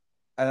I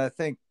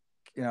think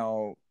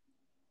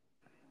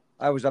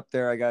I was up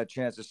there. I got a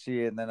chance to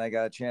see it, and then I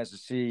got a chance to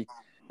see.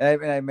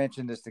 And I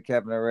mentioned this to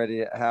Kevin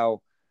already.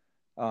 How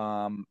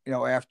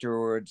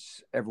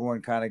afterwards,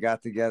 everyone kind of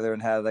got together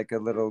and had like a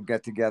little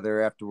get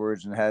together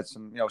afterwards, and had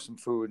some some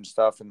food and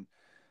stuff, and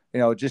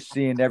just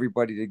seeing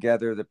everybody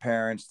together, the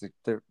parents,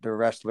 the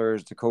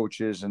wrestlers, the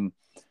coaches, and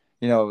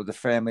the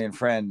family and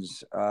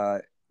friends.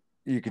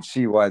 You could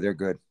see why they're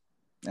good,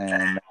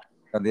 and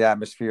the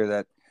atmosphere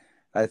that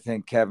I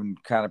think Kevin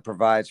kind of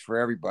provides for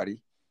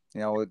everybody,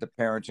 with the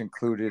parents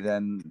included,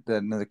 and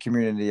the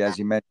community, as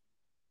you mentioned,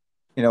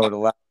 it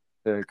allows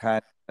to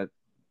kind of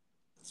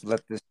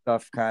let this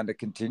stuff kind of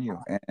continue.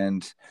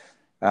 And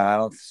I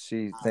don't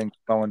see things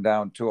going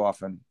down too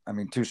often. I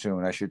mean, too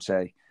soon, I should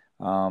say.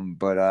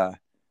 But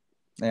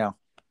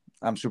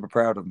I'm super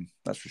proud of them.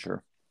 That's for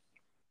sure.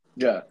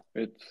 Yeah,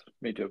 it's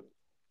me too.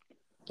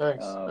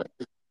 Thanks.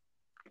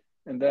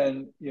 And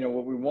then,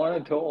 what we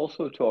wanted to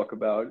also talk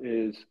about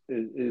is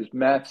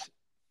Matt's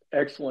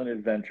excellent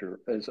adventure,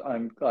 as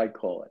I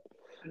call it.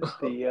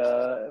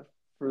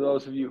 For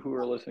those of you who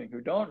are listening who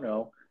don't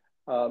know,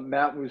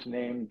 Matt was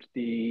named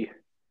the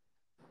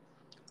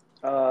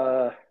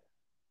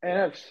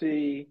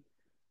NFC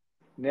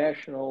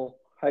National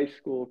High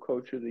School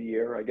Coach of the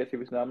Year. I guess he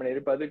was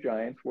nominated by the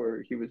Giants,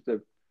 where he was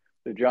the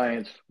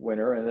Giants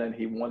winner, and then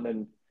he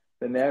won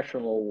the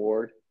national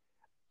award.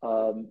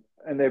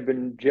 And they've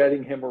been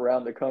jetting him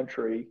around the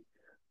country,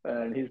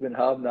 and he's been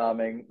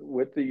hobnobbing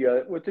with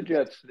the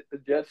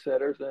jet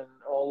setters and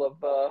all of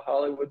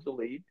Hollywood's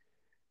elite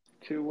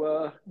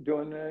to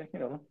doing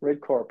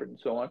red carpet and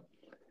so on.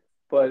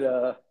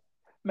 But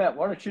Matt,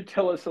 why don't you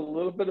tell us a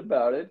little bit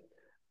about it?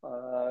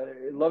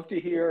 I'd love to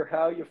hear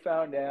how you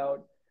found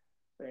out.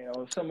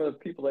 Some of the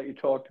people that you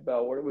talked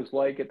about, what it was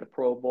like at the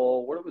Pro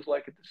Bowl, what it was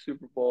like at the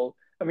Super Bowl.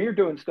 I mean, you're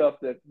doing stuff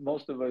that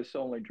most of us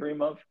only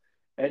dream of.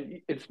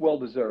 And it's well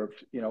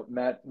deserved.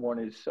 Matt won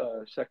his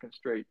second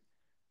straight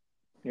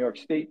New York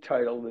State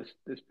title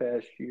this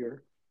past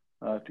year,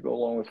 to go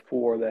along with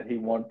 4 that he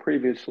won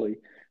previously.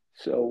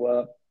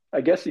 So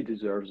I guess he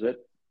deserves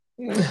it.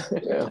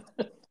 Yeah,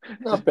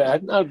 not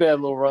bad. Not a bad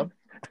little run.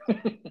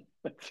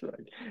 That's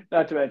right.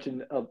 Not to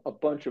mention a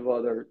bunch of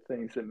other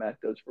things that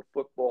Matt does for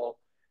football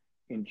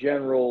in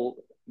general,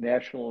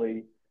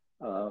 nationally,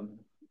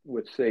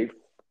 with SAFE.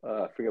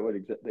 I forget what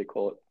they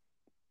call it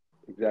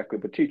exactly,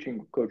 but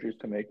teaching coaches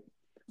to make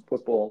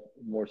football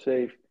more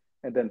safe,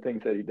 and then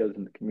things that he does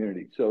in the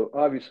community. So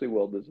obviously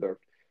well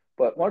deserved.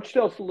 But why don't you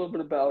tell us a little bit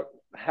about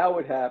how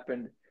it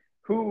happened,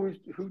 who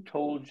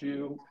told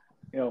you,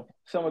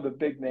 some of the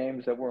big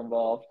names that were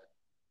involved.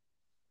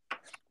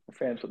 Our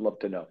fans would love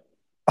to know.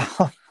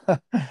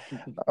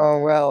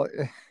 Oh,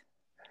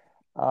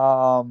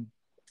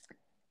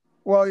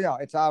 well,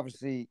 it's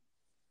obviously,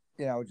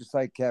 just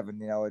like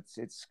Kevin,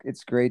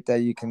 it's great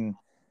that you can,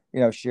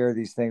 share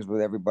these things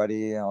with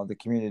everybody, the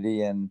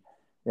community and,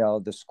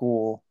 the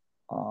school,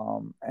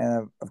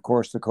 and of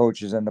course the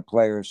coaches and the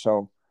players.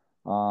 So,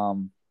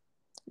 and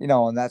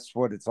that's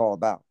what it's all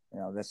about.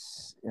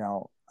 this,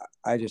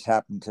 I just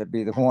happened to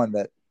be the one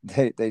that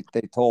they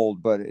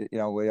told, but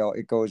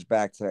it goes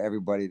back to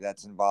everybody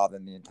that's involved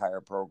in the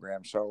entire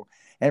program. So,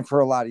 and for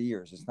a lot of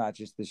years, it's not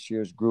just this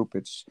year's group.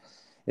 It's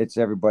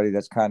everybody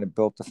that's kind of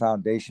built the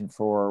foundation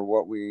for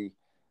what we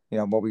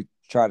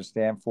try to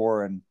stand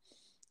for. And,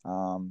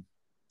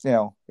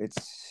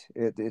 it's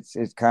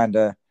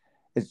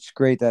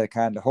great that it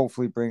kind of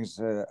hopefully brings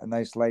a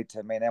nice light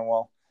to Maine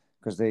Enwell,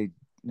 because they,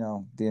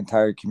 the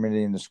entire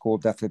community in the school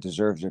definitely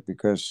deserves it,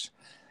 because,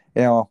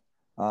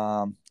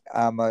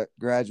 I'm a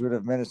graduate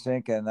of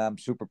Minnesink and I'm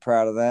super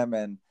proud of them.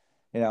 And,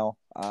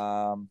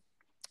 and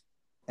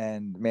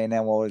Maine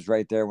Enwell is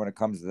right there when it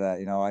comes to that.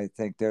 I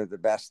think they're the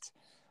best.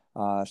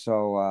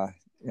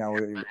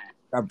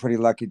 I'm pretty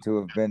lucky to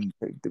have been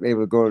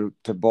able to go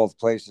to both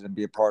places and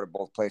be a part of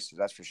both places.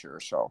 That's for sure.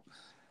 So,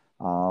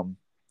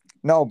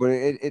 no, but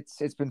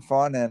it's been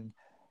fun, and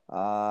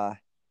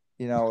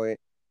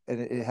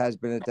it has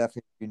been a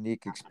definitely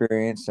unique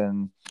experience.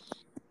 And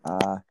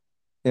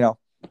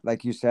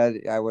like you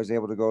said, I was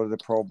able to go to the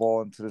Pro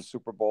Bowl and to the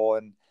Super Bowl,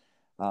 and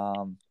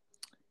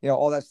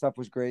all that stuff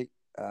was great.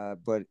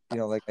 But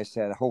like I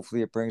said,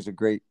 hopefully it brings a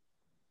great,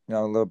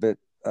 a little bit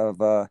of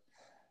a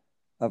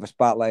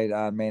spotlight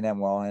on Maine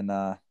Enwell and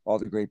all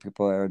the great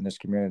people that are in this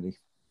community.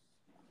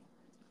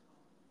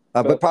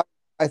 But probably,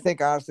 I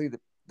think honestly,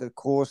 the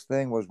coolest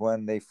thing was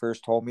when they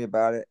first told me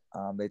about it.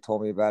 They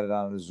told me about it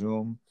on a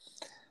Zoom.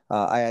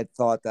 I had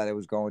thought that it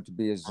was going to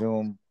be a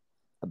Zoom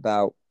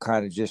about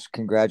kind of just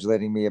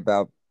congratulating me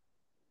about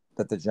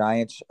that the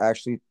Giants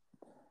actually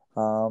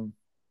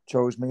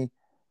chose me.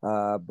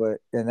 And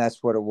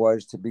that's what it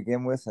was to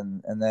begin with.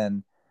 And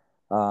then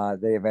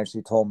they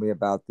eventually told me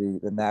about the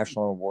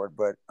national award,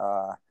 but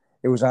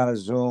it was on a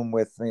Zoom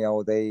with,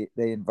 they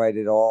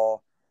invited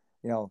all,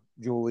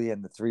 Julie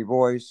and the three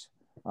boys,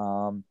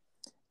 and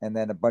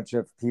then a bunch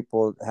of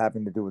people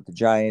having to do with the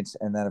Giants.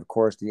 And then of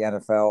course the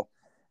NFL,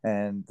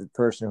 and the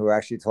person who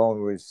actually told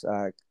me was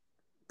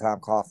Tom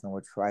Coughlin,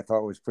 which I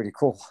thought was pretty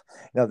cool.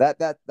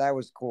 That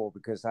was cool,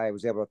 because I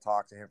was able to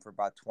talk to him for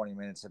about 20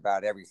 minutes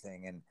about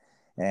everything.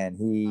 And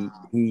he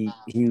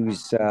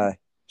was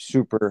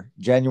super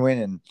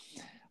genuine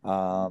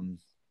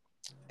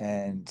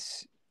and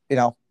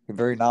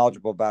very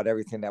knowledgeable about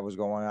everything that was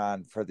going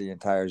on for the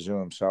entire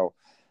Zoom. So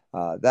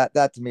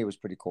that to me was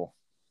pretty cool.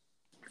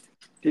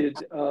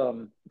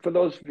 For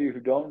those of you who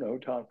don't know who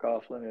Tom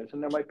Coughlin is,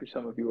 and there might be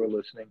some of you who are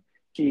listening,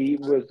 he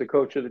was the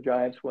coach of the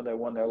Giants when they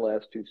won their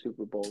last two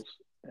Super Bowls.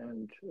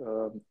 And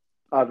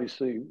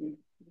obviously,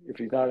 if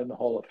he's not in the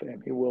Hall of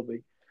Fame, he will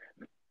be.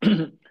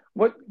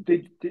 What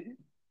did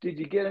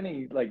you get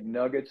any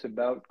nuggets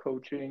about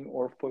coaching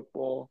or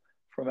football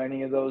from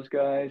any of those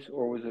guys,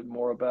 or was it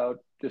more about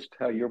just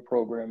how your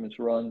program is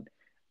run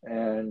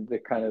and the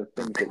kind of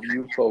things that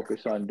you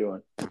focus on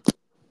doing?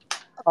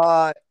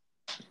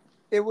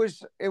 It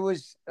was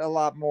a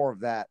lot more of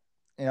that,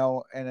 and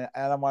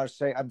I want to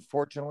say,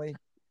 unfortunately,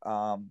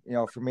 for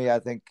me, I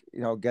think,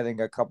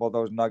 getting a couple of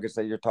those nuggets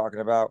that you're talking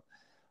about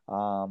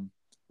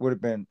would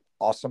have been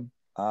awesome.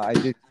 I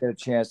did get a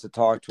chance to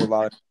talk to a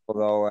lot of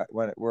people though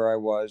where I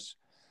was,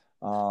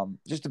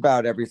 just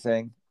about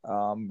everything.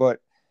 But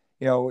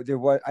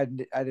I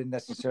didn't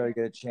necessarily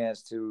get a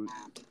chance to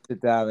sit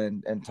down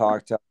and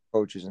talk to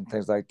coaches and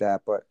things like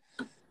that. But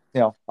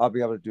I'll be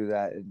able to do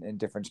that in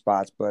different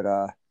spots. But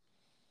I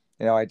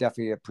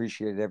definitely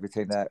appreciated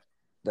everything that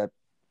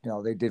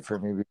they did for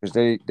me, because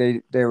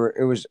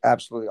it was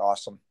absolutely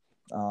awesome.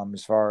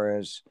 As far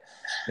as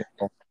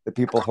the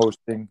people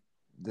hosting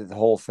the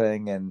whole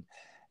thing, and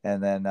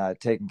then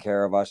taking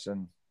care of us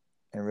and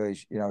really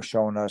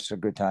showing us a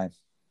good time.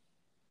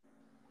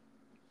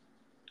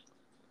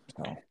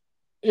 So.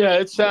 Yeah,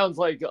 it sounds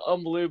like an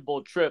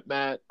unbelievable trip,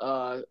 Matt,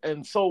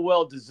 and so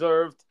well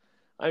deserved.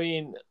 I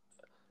mean,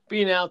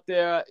 being out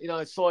there,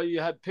 I saw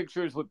you had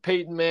pictures with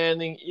Peyton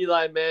Manning,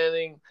 Eli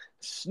Manning,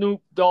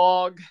 Snoop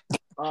Dogg.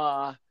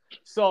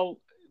 So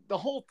the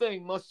whole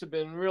thing must have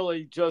been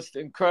really just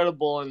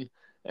incredible,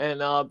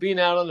 and being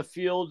out on the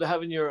field,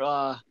 having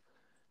your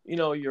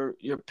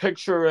your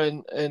picture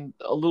and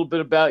a little bit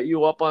about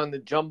you up on the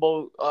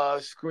jumbo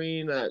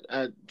screen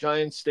at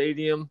Giant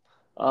Stadium.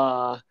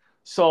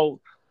 So,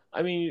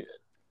 I mean,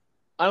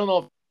 I don't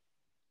know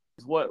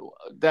if what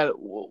that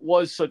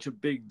was such a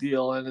big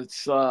deal, and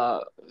it's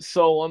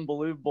so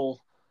unbelievable.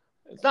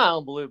 It's not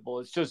unbelievable.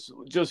 It's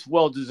just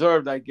well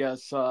deserved, I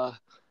guess.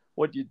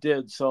 What you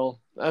did. So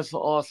that's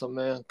awesome,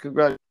 man.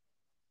 Congrats.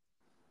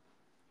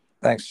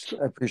 Thanks.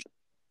 I appreciate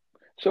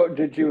it. So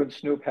did you and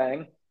Snoop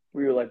hang?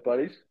 Were you like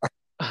buddies?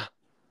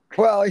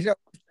 Well,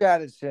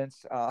 chatted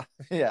since.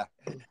 Yeah.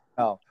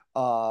 No.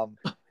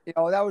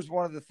 That was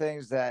one of the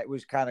things that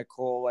was kind of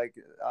cool. Like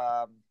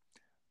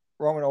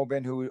Roman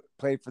Obin, who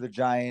played for the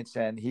Giants,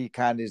 and he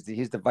kind of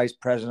he's the vice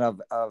president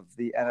of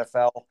the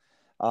NFL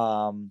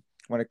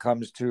when it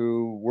comes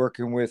to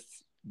working with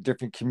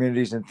different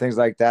communities and things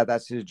like that.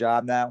 That's his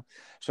job now.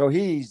 So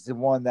he's the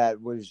one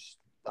that was,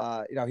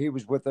 he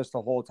was with us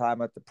the whole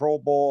time at the Pro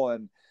Bowl,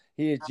 and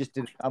he just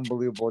did an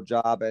unbelievable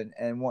job. And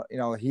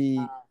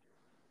he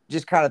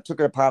just kind of took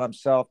it upon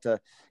himself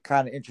to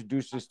kind of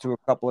introduce us to a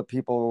couple of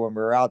people when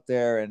we were out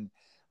there, and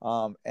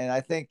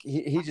I think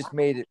he just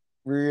made it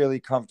really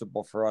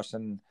comfortable for us,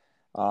 and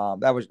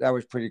that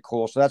was pretty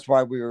cool. So that's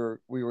why we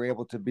were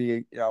able to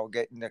be,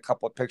 getting a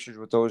couple of pictures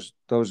with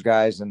those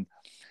guys, and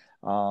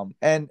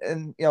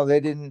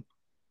it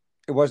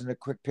wasn't a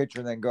quick picture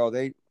and then go.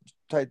 They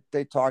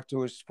talked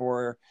to us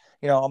for,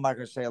 I'm not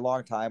going to say a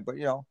long time, but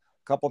a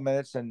couple of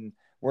minutes, and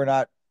we're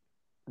not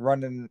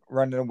running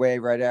away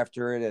right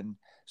after it, and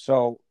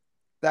so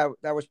that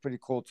was pretty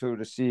cool too,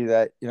 to see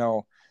that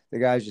the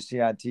guys you see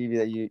on TV,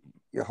 that you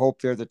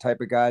hope they're the type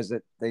of guys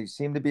that they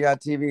seem to be on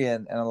TV,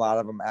 and a lot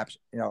of them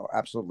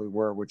absolutely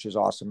were, which is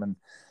awesome. And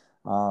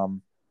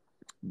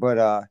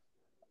but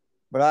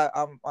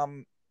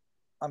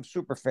I'm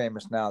super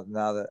famous now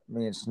that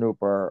me and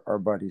Snoop are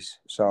buddies.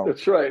 So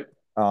that's right.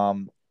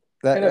 And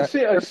I've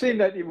seen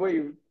that the way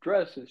you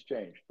dress has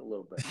changed a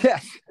little bit.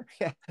 Yes.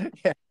 Yeah.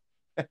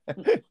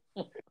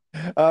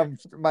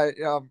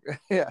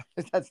 Yeah,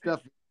 that's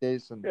definitely the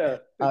case. And yeah,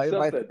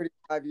 my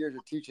 35 years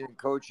of teaching and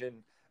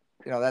coaching,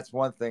 that's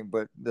one thing,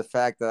 but the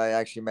fact that I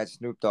actually met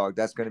Snoop Dogg,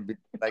 that's going to be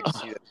like to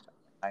see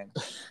that.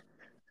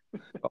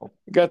 So.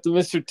 Got the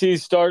Mr. T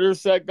starter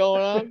set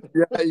going on.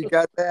 Yeah, you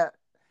got that.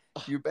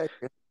 You bet.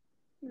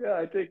 Yeah,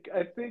 I think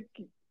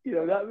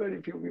not many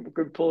people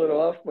could pull it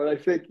off, but I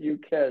think you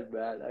can,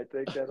 Matt. I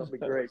think that'll be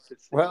great to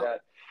see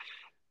that.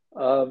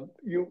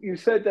 You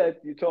said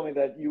that, you told me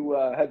that you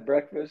had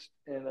breakfast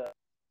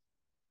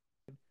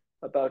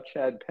about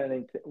Chad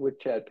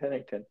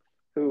Pennington,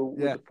 who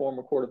was a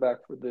former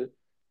quarterback for the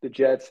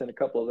Jets and a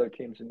couple of other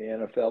teams in the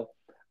NFL.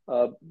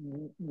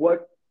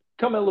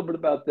 Tell me a little bit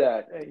about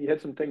that. You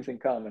had some things in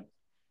common.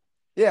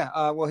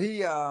 Yeah, well,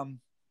 he's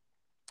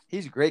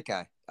a great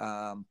guy.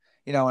 And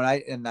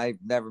I've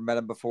never met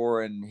him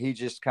before, and he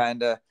just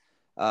kind of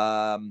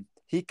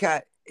he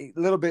a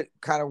little bit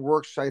kind of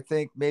works, I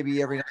think,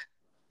 maybe every night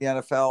in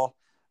the NFL.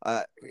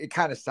 It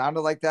kind of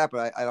sounded like that,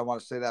 but I don't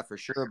want to say that for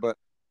sure. But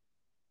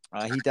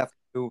he definitely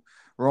knew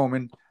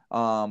Roman,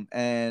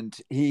 and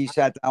he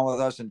sat down with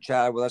us and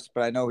chatted with us.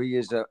 But I know he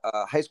is a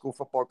high school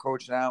football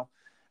coach now.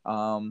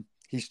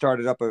 He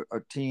started up a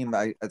team,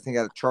 I think,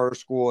 at a charter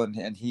school,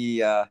 and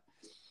he's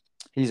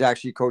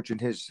actually coaching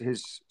his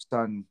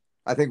son.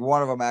 I think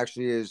one of them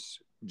actually is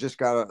just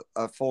got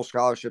a full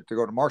scholarship to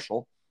go to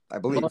Marshall, I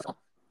believe.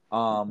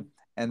 And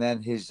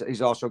then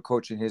he's also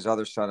coaching his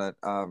other son at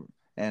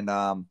and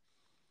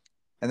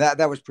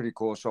that was pretty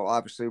cool. So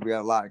obviously we had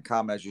a lot in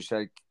common, as you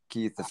said,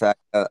 Keith. The fact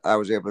that I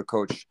was able to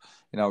coach,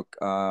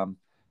 Kyle,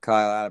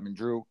 Adam, and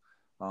Drew,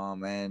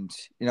 and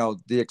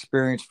the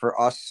experience for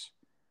us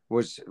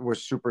was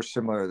super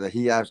similar. That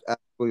he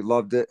absolutely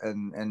loved it,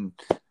 and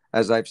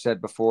as I've said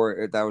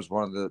before, that was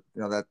one of the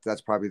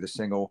that's probably the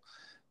single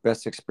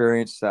best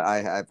experience that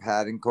I've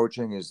had in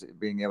coaching, is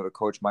being able to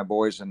coach my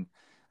boys. And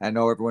I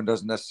know everyone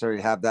doesn't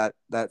necessarily have that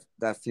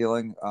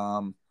feeling.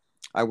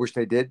 I wish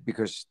they did,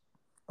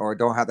 or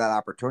don't have that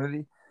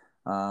opportunity,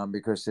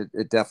 because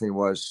it definitely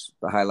was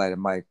the highlight of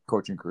my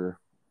coaching career.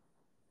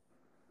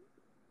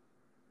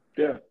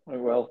 Yeah,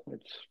 well,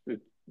 it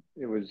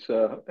was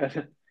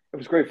it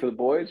was great for the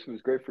boys. It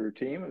was great for your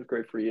team. It was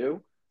great for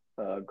you.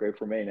 Great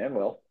for Maine, and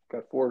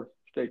got 4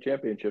 state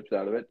championships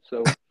out of it.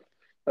 So.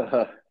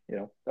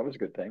 That was a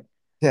good thing.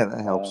 Yeah,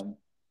 that helps.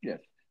 Yes.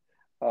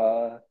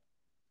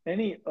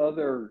 Any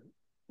other,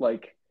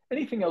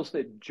 anything else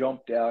that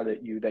jumped out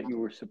at you that you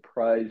were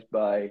surprised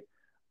by,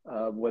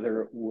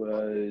 whether it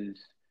was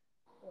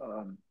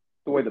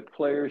the way the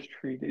players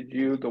treated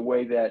you, the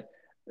way that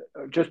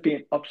just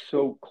being up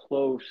so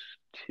close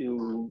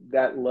to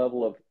that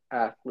level of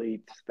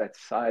athletes, that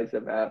size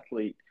of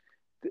athlete?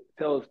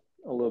 Tell us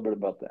a little bit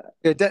about that.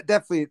 Yeah,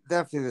 definitely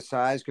the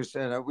size, because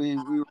we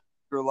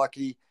were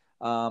lucky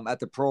at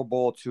the Pro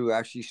Bowl to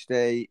actually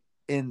stay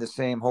in the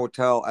same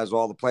hotel as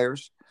all the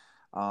players.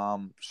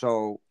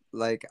 So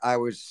I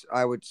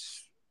would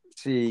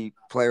see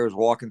players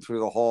walking through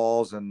the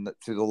halls and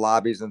through the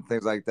lobbies and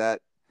things like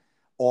that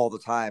all the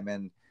time.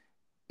 And,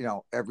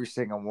 every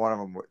single one of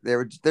them,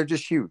 they're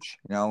just huge,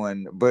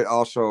 but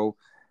also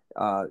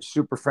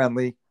super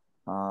friendly,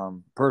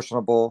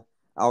 personable,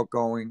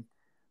 outgoing.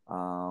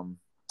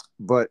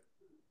 But,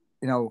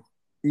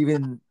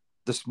 even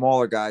the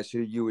smaller guys who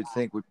you would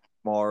think would be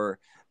smaller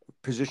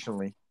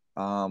positionally,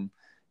 now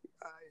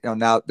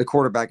the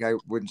quarterback, I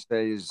wouldn't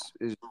say is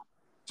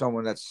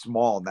someone that's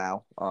small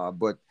now,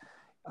 but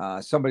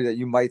somebody that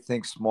you might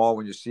think small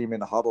when you see him in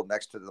the huddle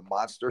next to the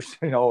monsters,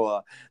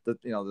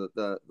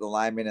 the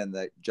linemen and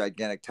the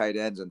gigantic tight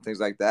ends and things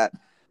like that.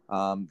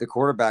 The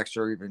quarterbacks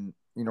are even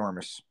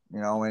enormous,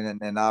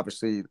 and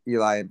obviously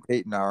Eli and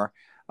Peyton are,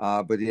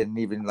 but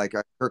even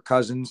Kirk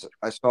Cousins,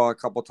 I saw a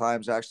couple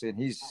times actually, and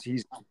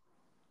he's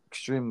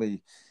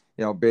extremely,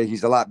 big.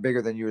 He's a lot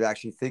bigger than you would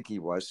actually think he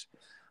was.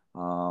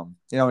 And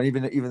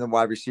even the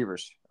wide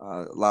receivers,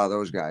 a lot of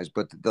those guys,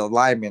 but the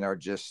linemen are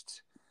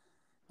just,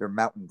 they're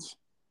mountains,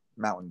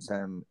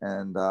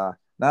 and not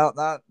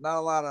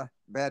a lot of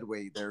bad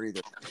weight there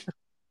either.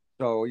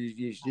 So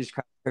you just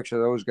kind of picture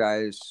those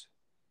guys,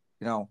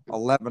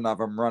 11 of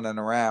them running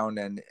around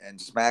and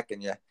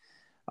smacking you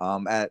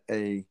at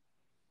a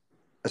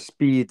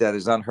speed that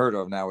is unheard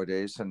of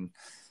nowadays. And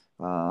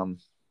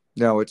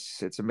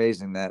it's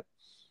amazing that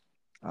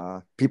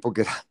people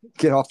get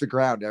off the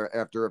ground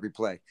after every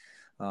play.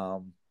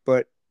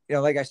 But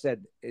like I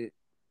said,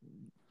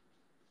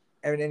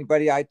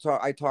 anybody I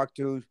talked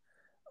to,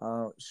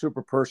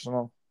 super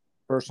personable,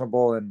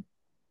 and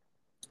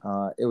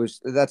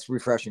that's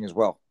refreshing as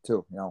well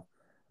too.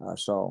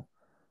 So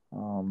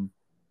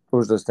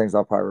those are those things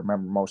I'll probably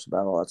remember most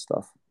about all that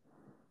stuff.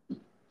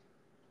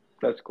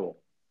 That's cool.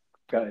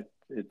 God,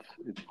 it's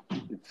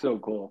so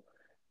cool.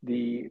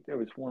 There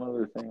was one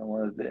other thing I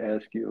wanted to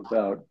ask you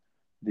about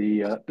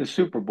the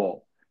Super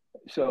Bowl.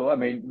 So, I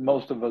mean,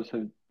 most of us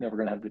are never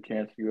going to have the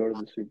chance to go to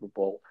the Super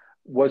Bowl.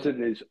 Was it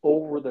as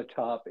over the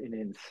top and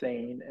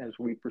insane as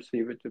we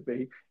perceive it to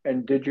be?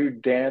 And did you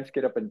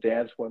get up and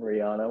dance when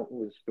Rihanna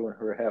was doing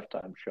her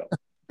halftime show?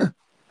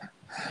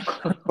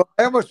 Well,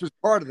 I almost was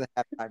part of the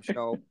halftime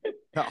show.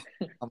 No,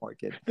 I'm only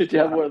kidding. Did you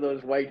have one of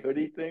those white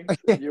hoodie things?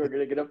 You were going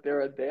to get up there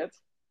and dance?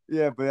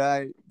 Yeah, but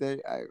I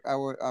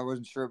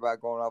wasn't sure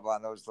about going up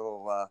on those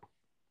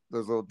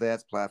little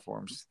dance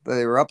platforms.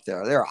 They were up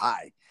there. They were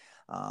high.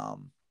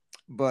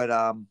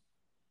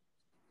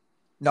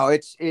 No,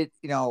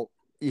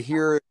 you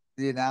hear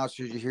the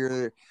announcers, you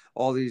hear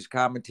all these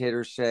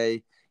commentators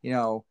say,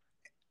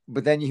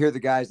 but then you hear the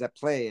guys that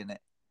play in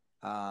it.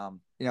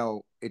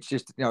 It's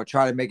just,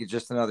 try to make it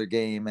just another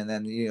game. And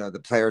then,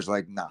 the players are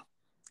like, no,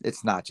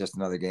 it's not just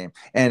another game.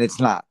 And it's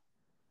not.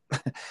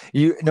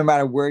 No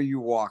matter where you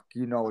walk,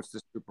 it's the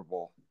Super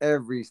Bowl.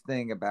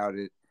 Everything about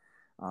it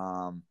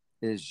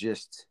is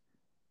just,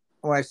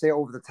 when I say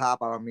over the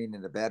top, I don't mean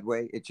in a bad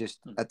way. It's just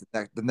at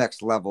the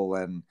next level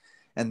and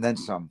then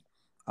some.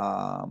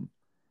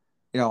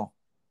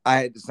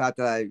 It's not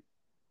that I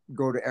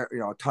go to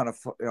a ton of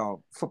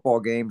football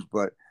games,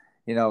 but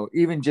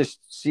even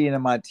just seeing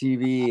them on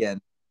TV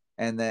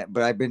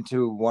but I've been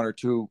to one or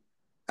two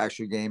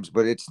actual games,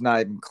 but it's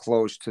not even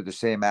close to the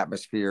same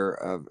atmosphere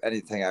of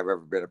anything I've ever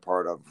been a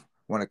part of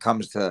when it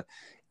comes to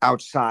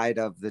outside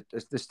of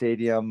the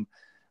stadium,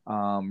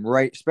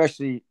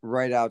 especially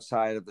right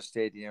outside of the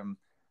stadium,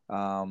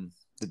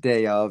 the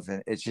day of,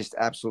 and it's just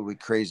absolutely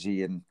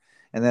crazy. And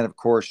then of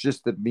course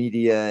just the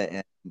media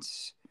and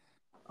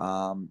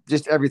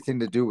just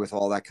everything to do with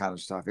all that kind of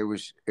stuff. It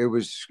was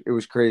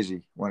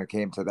crazy when it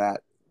came to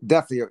that.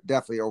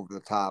 Definitely over the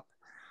top.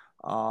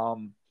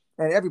 And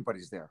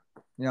everybody's there,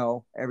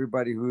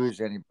 everybody who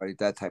is anybody,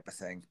 that type of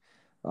thing.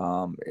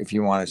 If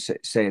you want to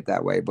say it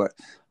that way, but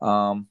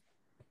that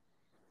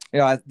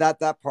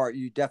part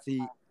you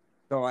definitely.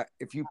 So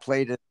if you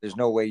played it, there's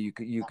no way you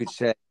could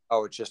say,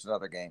 oh, it's just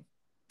another game.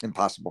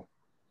 Impossible.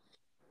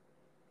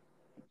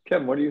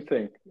 Kevin, what do you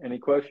think? Any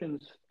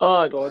questions?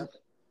 Thoughts?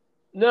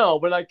 No,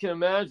 but I can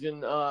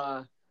imagine,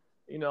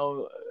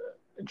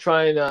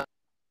 trying to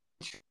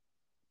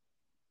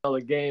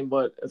another game,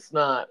 but it's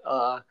not.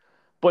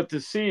 But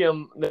to see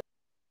him,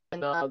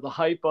 the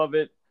hype of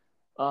it,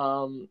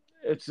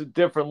 it's a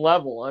different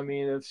level. I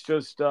mean, it's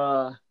just,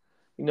 it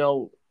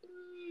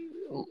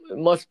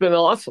must have been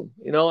awesome,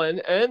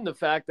 and the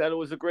fact that it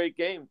was a great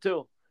game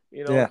too,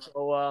 Yeah.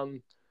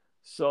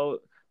 So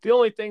the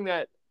only thing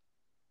that,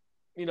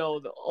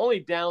 the only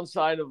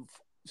downside of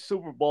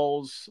Super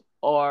Bowls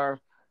are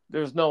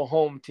there's no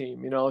home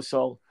team,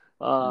 so,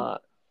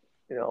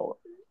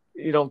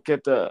 you don't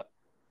get the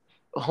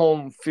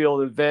home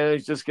field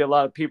advantage, just get a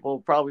lot of people,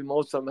 probably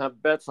most of them have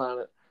bets on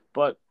it.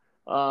 But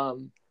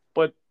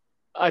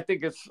I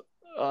think it's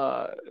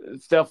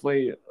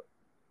definitely,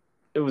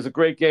 it was a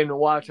great game to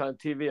watch on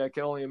TV. I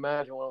can only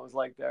imagine what it was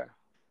like there.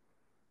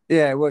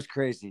 Yeah, it was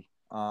crazy.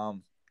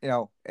 And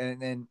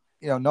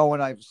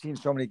knowing I've seen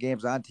so many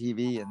games on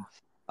TV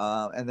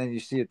and then you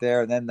see it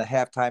there, and then the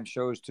halftime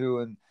shows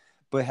too.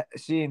 But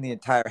seeing the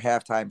entire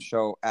halftime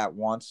show at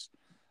once,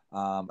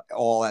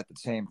 all at the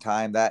same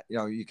time, that,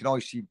 you can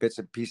only see bits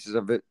and pieces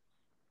of it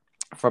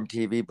from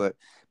TV, but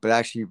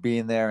actually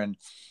being there. And,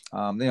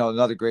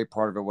 another great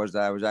part of it was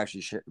that I was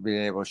actually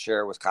being able to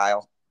share with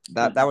Kyle.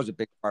 That was a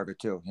big part of it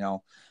too.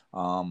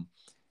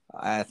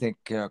 I think,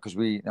 cause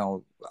we,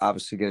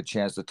 obviously get a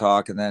chance to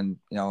talk, and then,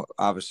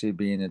 obviously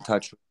being in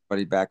touch with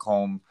everybody back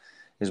home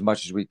as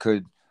much as we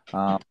could.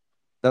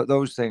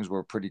 Those things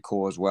were pretty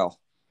cool as well.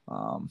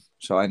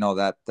 So I know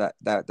that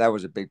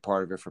was a big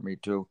part of it for me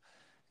too.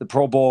 The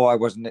Pro Bowl, I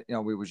wasn't, it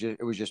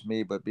was just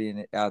me, but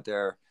being out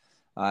there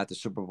at the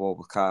Super Bowl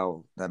with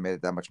Kyle, that made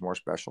it that much more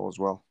special as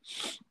well.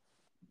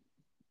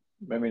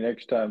 Maybe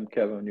next time,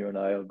 Kevin, you and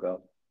I will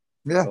go.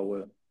 Yeah.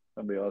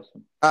 That'd be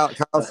awesome.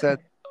 Kyle said,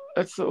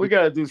 we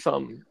got to do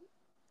something.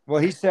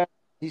 Well, he said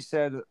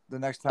the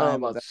next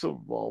time about the Super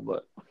Bowl,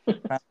 but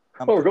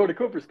we're going to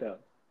Cooperstown.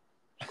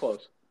 It's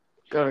close.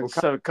 Got to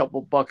set a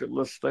couple bucket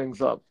list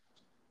things up.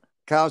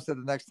 Kyle said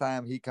the next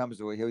time he comes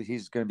to it,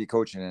 he's going to be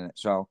coaching in it.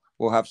 So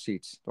we'll have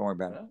seats. Don't worry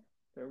about it.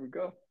 There we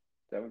go.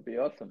 That would be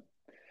awesome.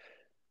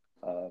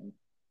 All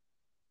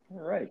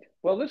right.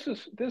 Well, this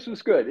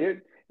was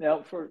good.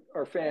 Now, for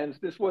our fans,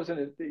 this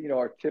wasn't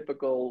our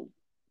typical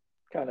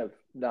kind of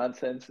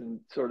nonsense and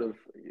sort of,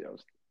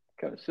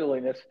 kind of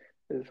silliness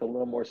is a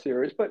little more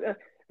serious. But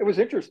it was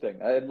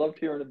interesting. I loved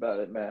hearing about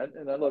it, Matt,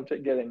 and I loved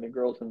getting the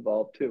girls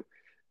involved too.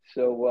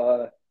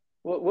 So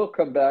we'll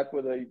come back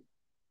with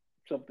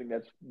something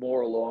that's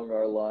more along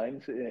our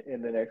lines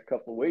in the next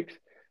couple of weeks.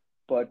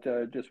 But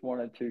just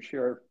wanted to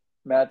share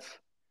Matt's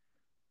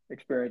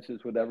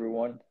experiences with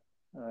everyone,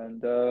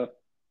 and I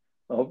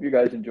hope you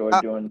guys enjoyed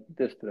doing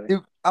this today.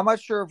 I'm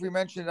not sure if we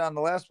mentioned on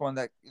the last one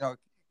that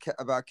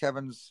about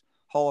Kevin's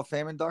Hall of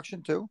Fame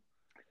induction too.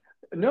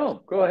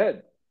 No, go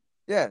ahead.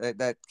 Yeah,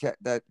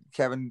 that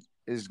Kevin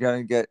is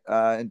going to get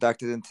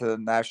inducted into the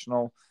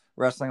National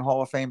Wrestling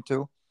Hall of Fame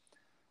too.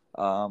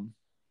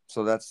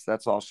 So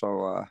that's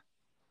also a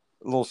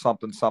little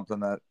something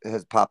that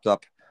has popped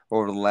up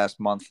over the last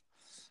month.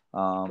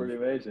 Pretty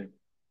amazing.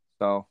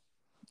 So,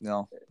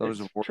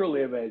 those are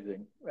truly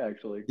amazing.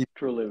 Actually,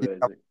 truly amazing.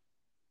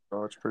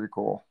 So it's pretty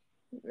cool.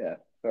 Yeah,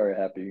 very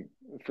happy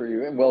for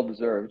you and well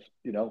deserved.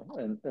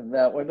 And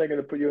that when they're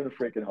going to put you in the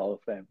freaking Hall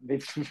of Fame?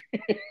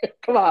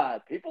 Come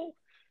on, people.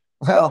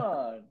 Well, come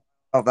on.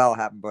 Oh, that'll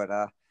happen, but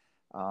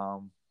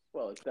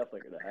well, it's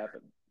definitely going to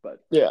happen.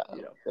 But yeah,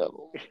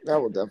 that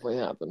will definitely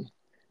happen.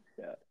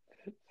 Yeah.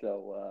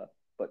 So,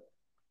 but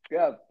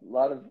yeah, a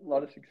lot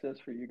of success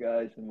for you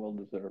guys and well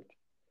deserved.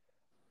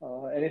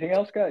 Anything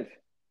else, guys?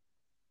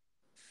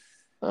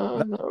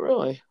 Not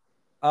really.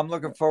 I'm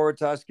looking forward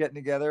to us getting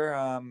together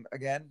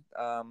again.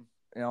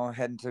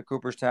 Heading to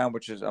Cooperstown,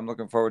 I'm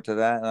looking forward to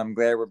that, and I'm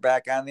glad we're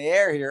back on the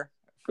air here.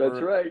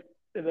 That's right.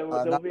 And then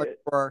not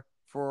for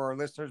our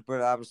listeners,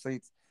 but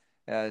obviously,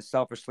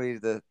 selfishly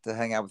to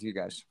hang out with you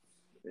guys.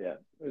 Yeah,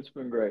 it's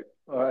been great.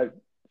 All right,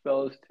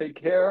 fellas, take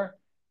care,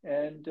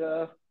 and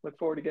look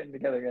forward to getting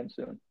together again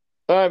soon.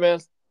 All right, man.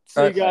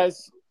 See you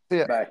guys. See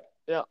ya. Bye.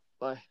 Yeah,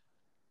 bye.